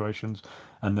pressure situations,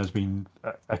 and there's been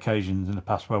occasions in the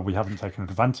past where we haven't taken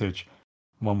advantage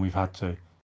when we've had to.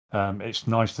 It's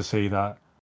nice to see that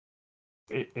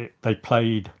they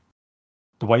played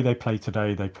the way they played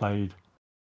today. They played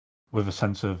with a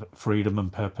sense of freedom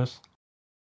and purpose,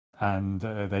 and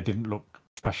they didn't look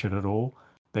pressured at all.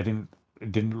 They didn't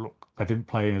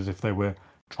play as if they were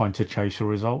trying to chase a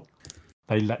result.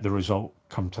 They let the result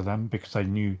come to them because they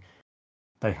knew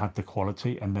they had the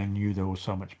quality and they knew they were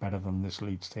so much better than this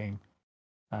Leeds team.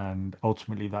 And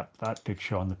ultimately that did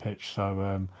show on the pitch.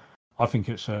 So I think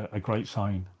it's a great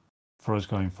sign for us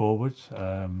going forward.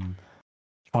 Try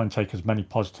and take as many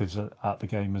positives at the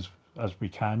game as we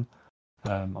can.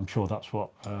 I'm sure that's what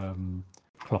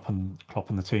Klopp and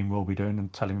the team will be doing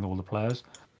and telling all the players.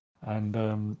 And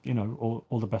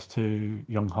all the best to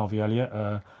young Harvey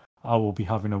Elliott. I will be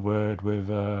having a word with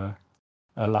a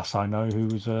lass I know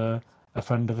who's a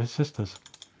friend of his sister's,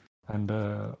 and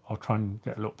I'll try and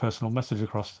get a little personal message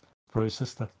across for his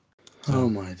sister. So. Oh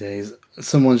my days!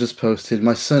 Someone just posted,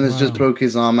 my son has just broke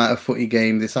his arm at a footy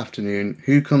game this afternoon.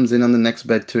 Who comes in on the next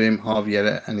bed to him? Harvey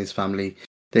Elliott and his family.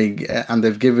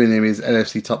 They've given him his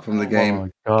LFC top from the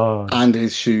game and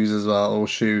his shoes as well, or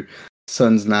shoe.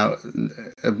 Son's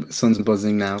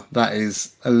buzzing now. That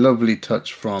is a lovely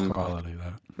touch from Harvey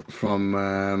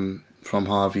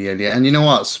Elliott. And you know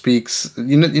what speaks?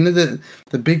 You know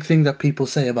the big thing that people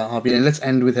say about Harvey. And let's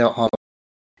end with Harvey.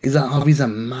 Is that Harvey's a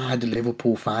mad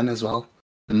Liverpool fan as well?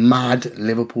 Mad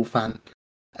Liverpool fan.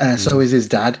 So is his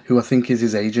dad, who I think is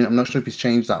his agent. I'm not sure if he's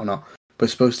changed that or not, but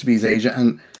it's supposed to be his agent.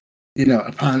 And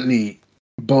apparently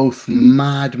both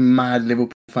mad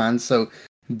Liverpool fans. So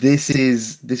this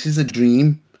is a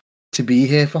dream to be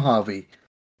here for Harvey.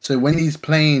 So when he's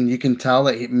playing, you can tell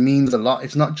that it means a lot.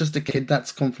 It's not just a kid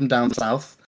that's come from down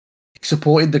south. He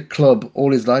supported the club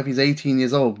all his life. He's 18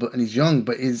 years old, and he's young,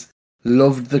 but he's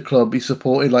loved the club. He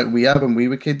supported like we have when we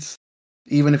were kids,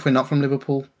 even if we're not from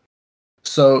Liverpool.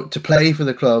 So to play for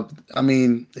the club, I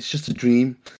mean, it's just a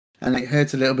dream, and it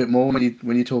hurts a little bit more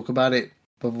when you talk about it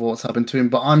of what's happened to him.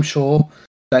 But I'm sure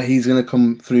that he's going to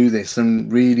come through this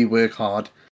and really work hard,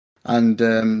 and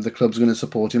the club's going to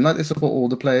support him like they support all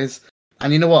the players.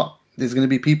 And you know what? There's going to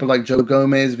be people like Joe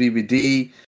Gomez,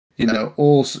 VVD,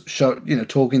 all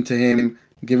talking to him,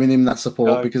 giving him that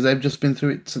support because they've just been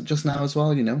through it just now as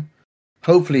well.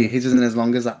 Hopefully his isn't as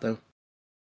long as that though.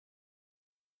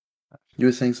 You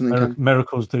were saying something, Cam?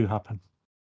 Miracles do happen.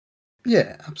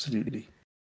 Yeah, absolutely.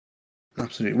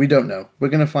 We don't know. We're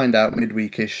going to find out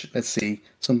midweekish. Let's see.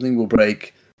 Something will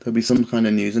break. There'll be some kind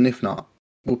of news, and if not,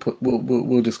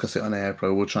 we'll discuss it on Air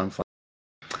Pro. We'll try and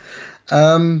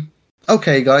find.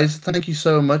 Okay, guys. Thank you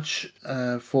so much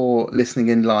for listening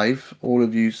in live. All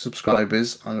of you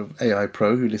subscribers on AI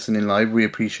Pro who listen in live, we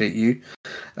appreciate you.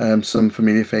 Some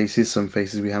familiar faces, some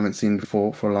faces we haven't seen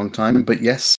before for a long time. But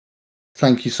yes,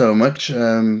 thank you so much.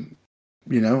 AI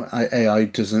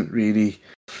doesn't really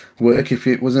work if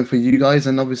it wasn't for you guys,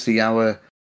 and obviously our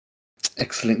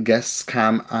excellent guests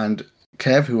Cam and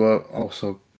Kev, who are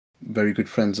also very good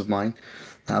friends of mine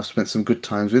that I've spent some good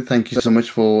times with. Thank you so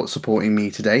much for supporting me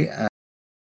today,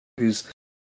 who's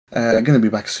going to be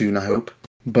back soon, I hope.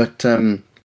 But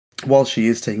while she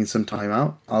is taking some time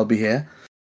out, I'll be here,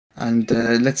 and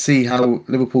let's see how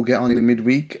Liverpool get on in the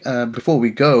midweek. Before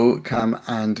we go, Cam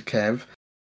and Kev,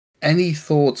 any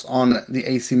thoughts on the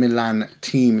AC Milan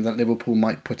team that Liverpool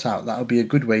might put out? That would be a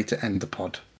good way to end the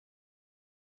pod.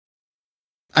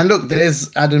 And look,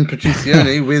 there's Adam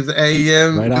Patricioni with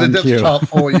a depth chart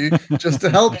for you, just to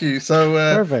help you. So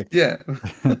perfect. Yeah,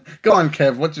 go on,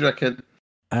 Kev. What do you reckon?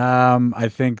 I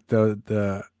think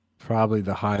the probably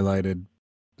the highlighted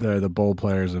the bold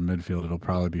players in midfield. It'll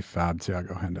probably be Fab,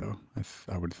 Thiago, Hendo.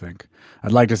 I would think.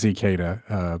 I'd like to see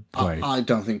Keita play. I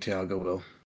don't think Thiago will.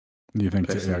 You think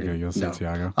Thiago? You'll see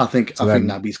Thiago. I think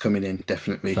Naby's coming in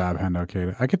definitely. Fab, Hendo,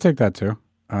 Keita. I could take that too.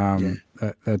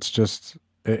 That's just.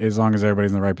 As long as everybody's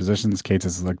in the right positions.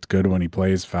 Keita's looked good when he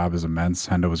plays. Fab is immense.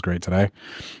 Hendo was great today.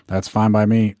 That's fine by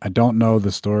me. I don't know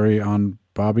the story on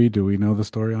Bobby. Do we know the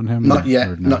story on him? Not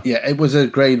yet. No? Not yet. It was a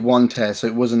grade 1 tear, so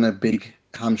it wasn't a big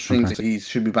hamstrings. Okay. He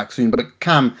should be back soon. But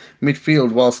Cam,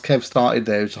 midfield, whilst Kev started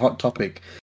there, it's a hot topic.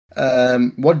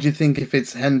 What do you think if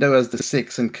it's Hendo as the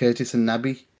 6 and Curtis and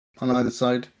Naby on either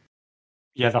side?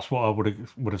 Yeah, that's what I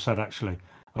would have said actually.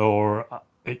 Or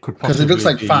it could because it looks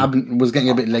like Fab was getting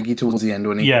a bit leggy towards the end,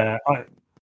 wasn't he? Yeah,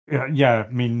 I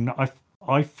mean,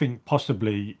 I think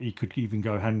possibly he could even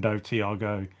go Hendo,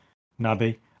 Thiago,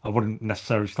 Naby. I wouldn't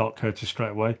necessarily start Curtis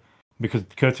straight away because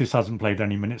Curtis hasn't played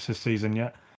any minutes this season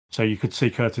yet. So you could see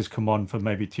Curtis come on for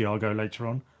maybe Thiago later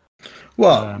on.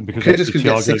 Well, because Curtis could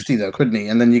get 60 though, couldn't he?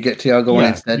 And then you get Thiago on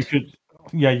instead.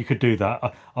 You could do that.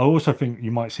 I also think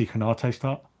you might see Konate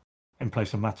start in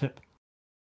place of Matip.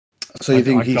 So you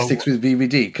think he sticks with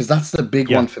VVD? Because that's the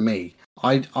big one for me.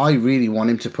 I really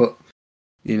want him to put,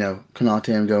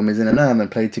 Konate and Gomez in, and I haven't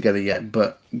played together yet,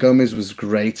 but Gomez was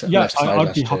great at left side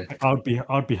last year.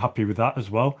 I'd be happy with that as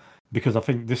well, because I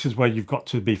think this is where you've got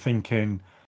to be thinking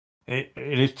it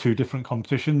is two different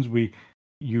competitions.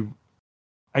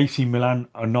 AC Milan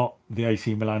are not the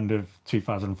AC Milan of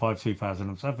 2005,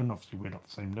 2007. Obviously, we're not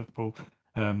the same Liverpool.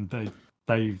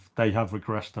 They have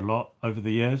regressed a lot over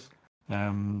the years.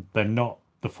 They're not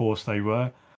the force they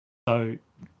were. So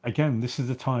again, this is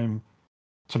the time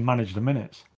to manage the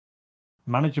minutes.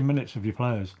 Manage the minutes of your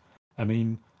players. I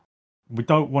mean, we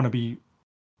don't want to be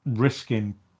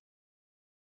risking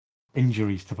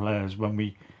injuries to players when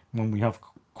we have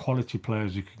quality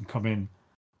players who can come in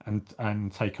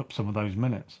and take up some of those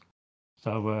minutes.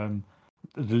 So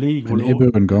the league and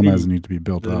Ibu and Gomez need to be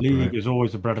built up. The league is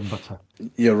always the bread and butter.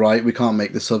 You're right. We can't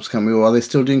make the subs, can we? Or are they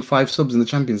still doing 5 subs in the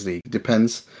Champions League?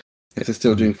 Depends if they're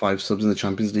still doing 5 subs in the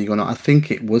Champions League or not. I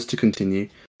think it was to continue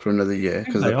for another year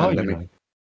because of the pandemic.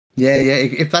 Yeah.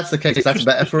 If that's the case, that's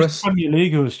better for us. Premier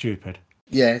League was stupid.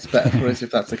 Yeah, it's better for us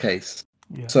if that's the case.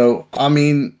 Yeah. So, I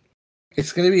mean,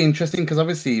 it's going to be interesting because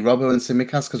obviously Robbo and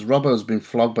Tsimikas, because Robbo's been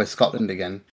flogged by Scotland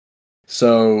again.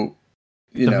 So,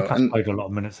 and played a lot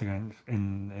of minutes again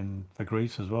in for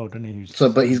Greece as well, didn't he?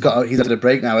 But he's had a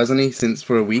break now, hasn't he? Since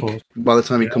for a week. By the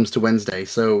time he comes to Wednesday,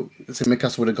 so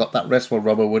Tsimikas would have got that rest while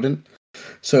Robbo wouldn't.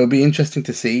 So it'll be interesting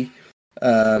to see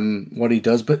what he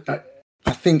does. But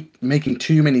I think making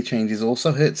too many changes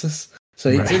also hurts us.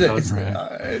 So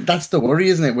that's the worry,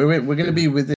 isn't it? We're going to be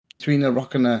between a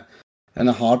rock and a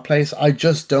hard place. I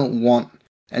just don't want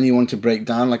anyone to break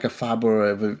down like a Fab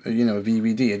or a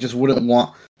VVD. I just wouldn't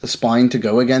want the spine to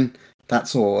go again.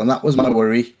 That's all, and that was my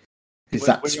worry.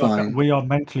 Spine? We are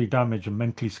mentally damaged and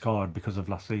mentally scarred because of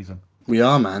last season. We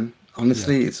are, man.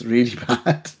 Honestly, it's really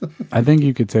bad. I think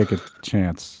you could take a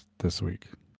chance this week.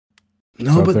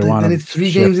 No, so but then it's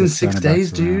 3 games in 6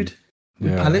 days, dude.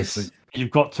 Yeah, Palace.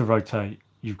 You've got to rotate.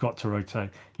 You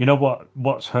know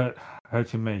what's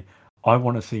hurting me? I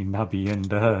want to see Naby and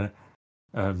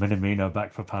Minamino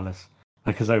back for Palace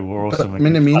because they were awesome.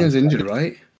 Minamino's injured,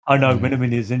 right? I know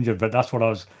Minamino's injured, but that's what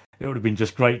it would have been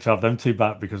just great to have them two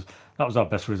back because that was our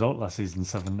best result last season,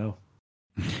 7-0.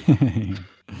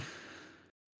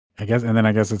 I guess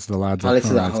it's the lads. Palace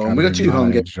is at home. We got 2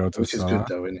 home games, which is good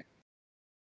though, isn't it?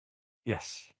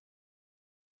 Yes,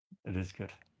 it is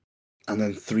good. And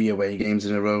then 3 away games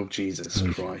in a row. Jesus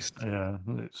Christ. Yeah,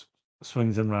 it's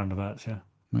swings and roundabouts. Yeah.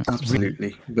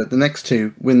 Absolutely. But the next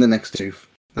 2, win the next 2.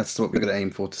 That's what we're going to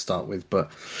aim for to start with. But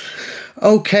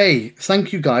okay,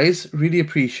 thank you guys. Really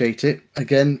appreciate it.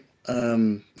 Again,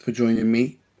 for joining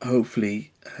me.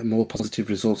 Hopefully, more positive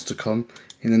results to come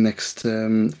in the next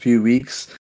few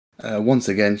weeks. Once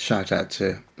again, shout out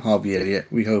to Harvey Elliott.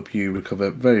 We hope you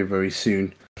recover very, very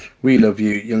soon. We love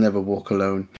you. You'll never walk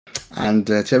alone. And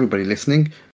to everybody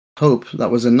listening, hope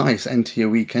that was a nice end to your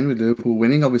weekend with Liverpool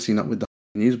winning. Obviously not with the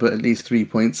news, but at least 3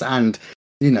 points. And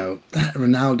that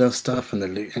Ronaldo stuff and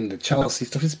the Chelsea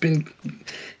stuff. It's been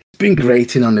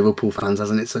grating on Liverpool fans,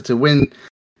 hasn't it? So to win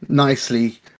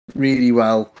nicely, really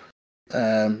well,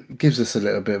 gives us a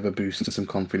little bit of a boost and some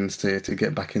confidence to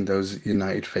get back in those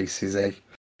United faces, eh?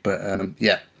 But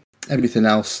everything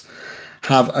else.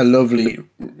 Have a lovely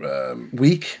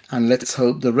week, and let's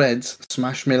hope the Reds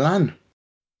smash Milan.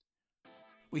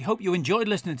 We hope you enjoyed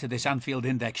listening to this Anfield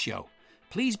Index show.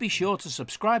 Please be sure to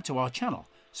subscribe to our channel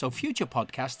so future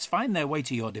podcasts find their way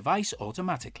to your device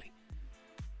automatically.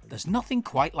 There's nothing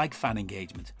quite like fan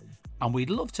engagement, and we'd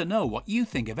love to know what you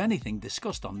think of anything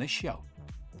discussed on this show.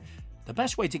 The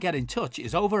best way to get in touch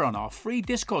is over on our free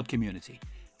Discord community,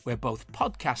 where both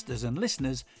podcasters and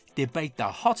listeners debate the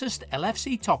hottest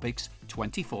LFC topics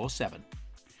 24/7.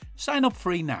 Sign up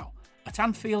free now at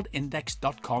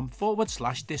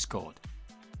AnfieldIndex.com/Discord.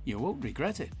 You won't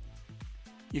regret it.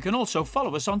 You can also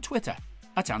follow us on Twitter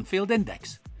at Anfield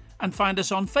Index and find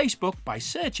us on Facebook by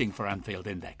searching for Anfield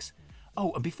Index.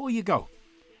 Oh, and before you go,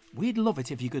 We'd love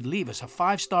it if you could leave us a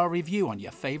 5-star review on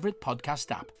your favourite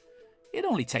podcast app. It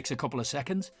only takes a couple of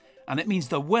seconds, and it means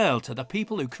the world to the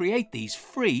people who create these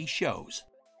free shows.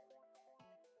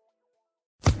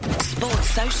 Sports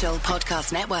Social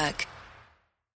Podcast Network.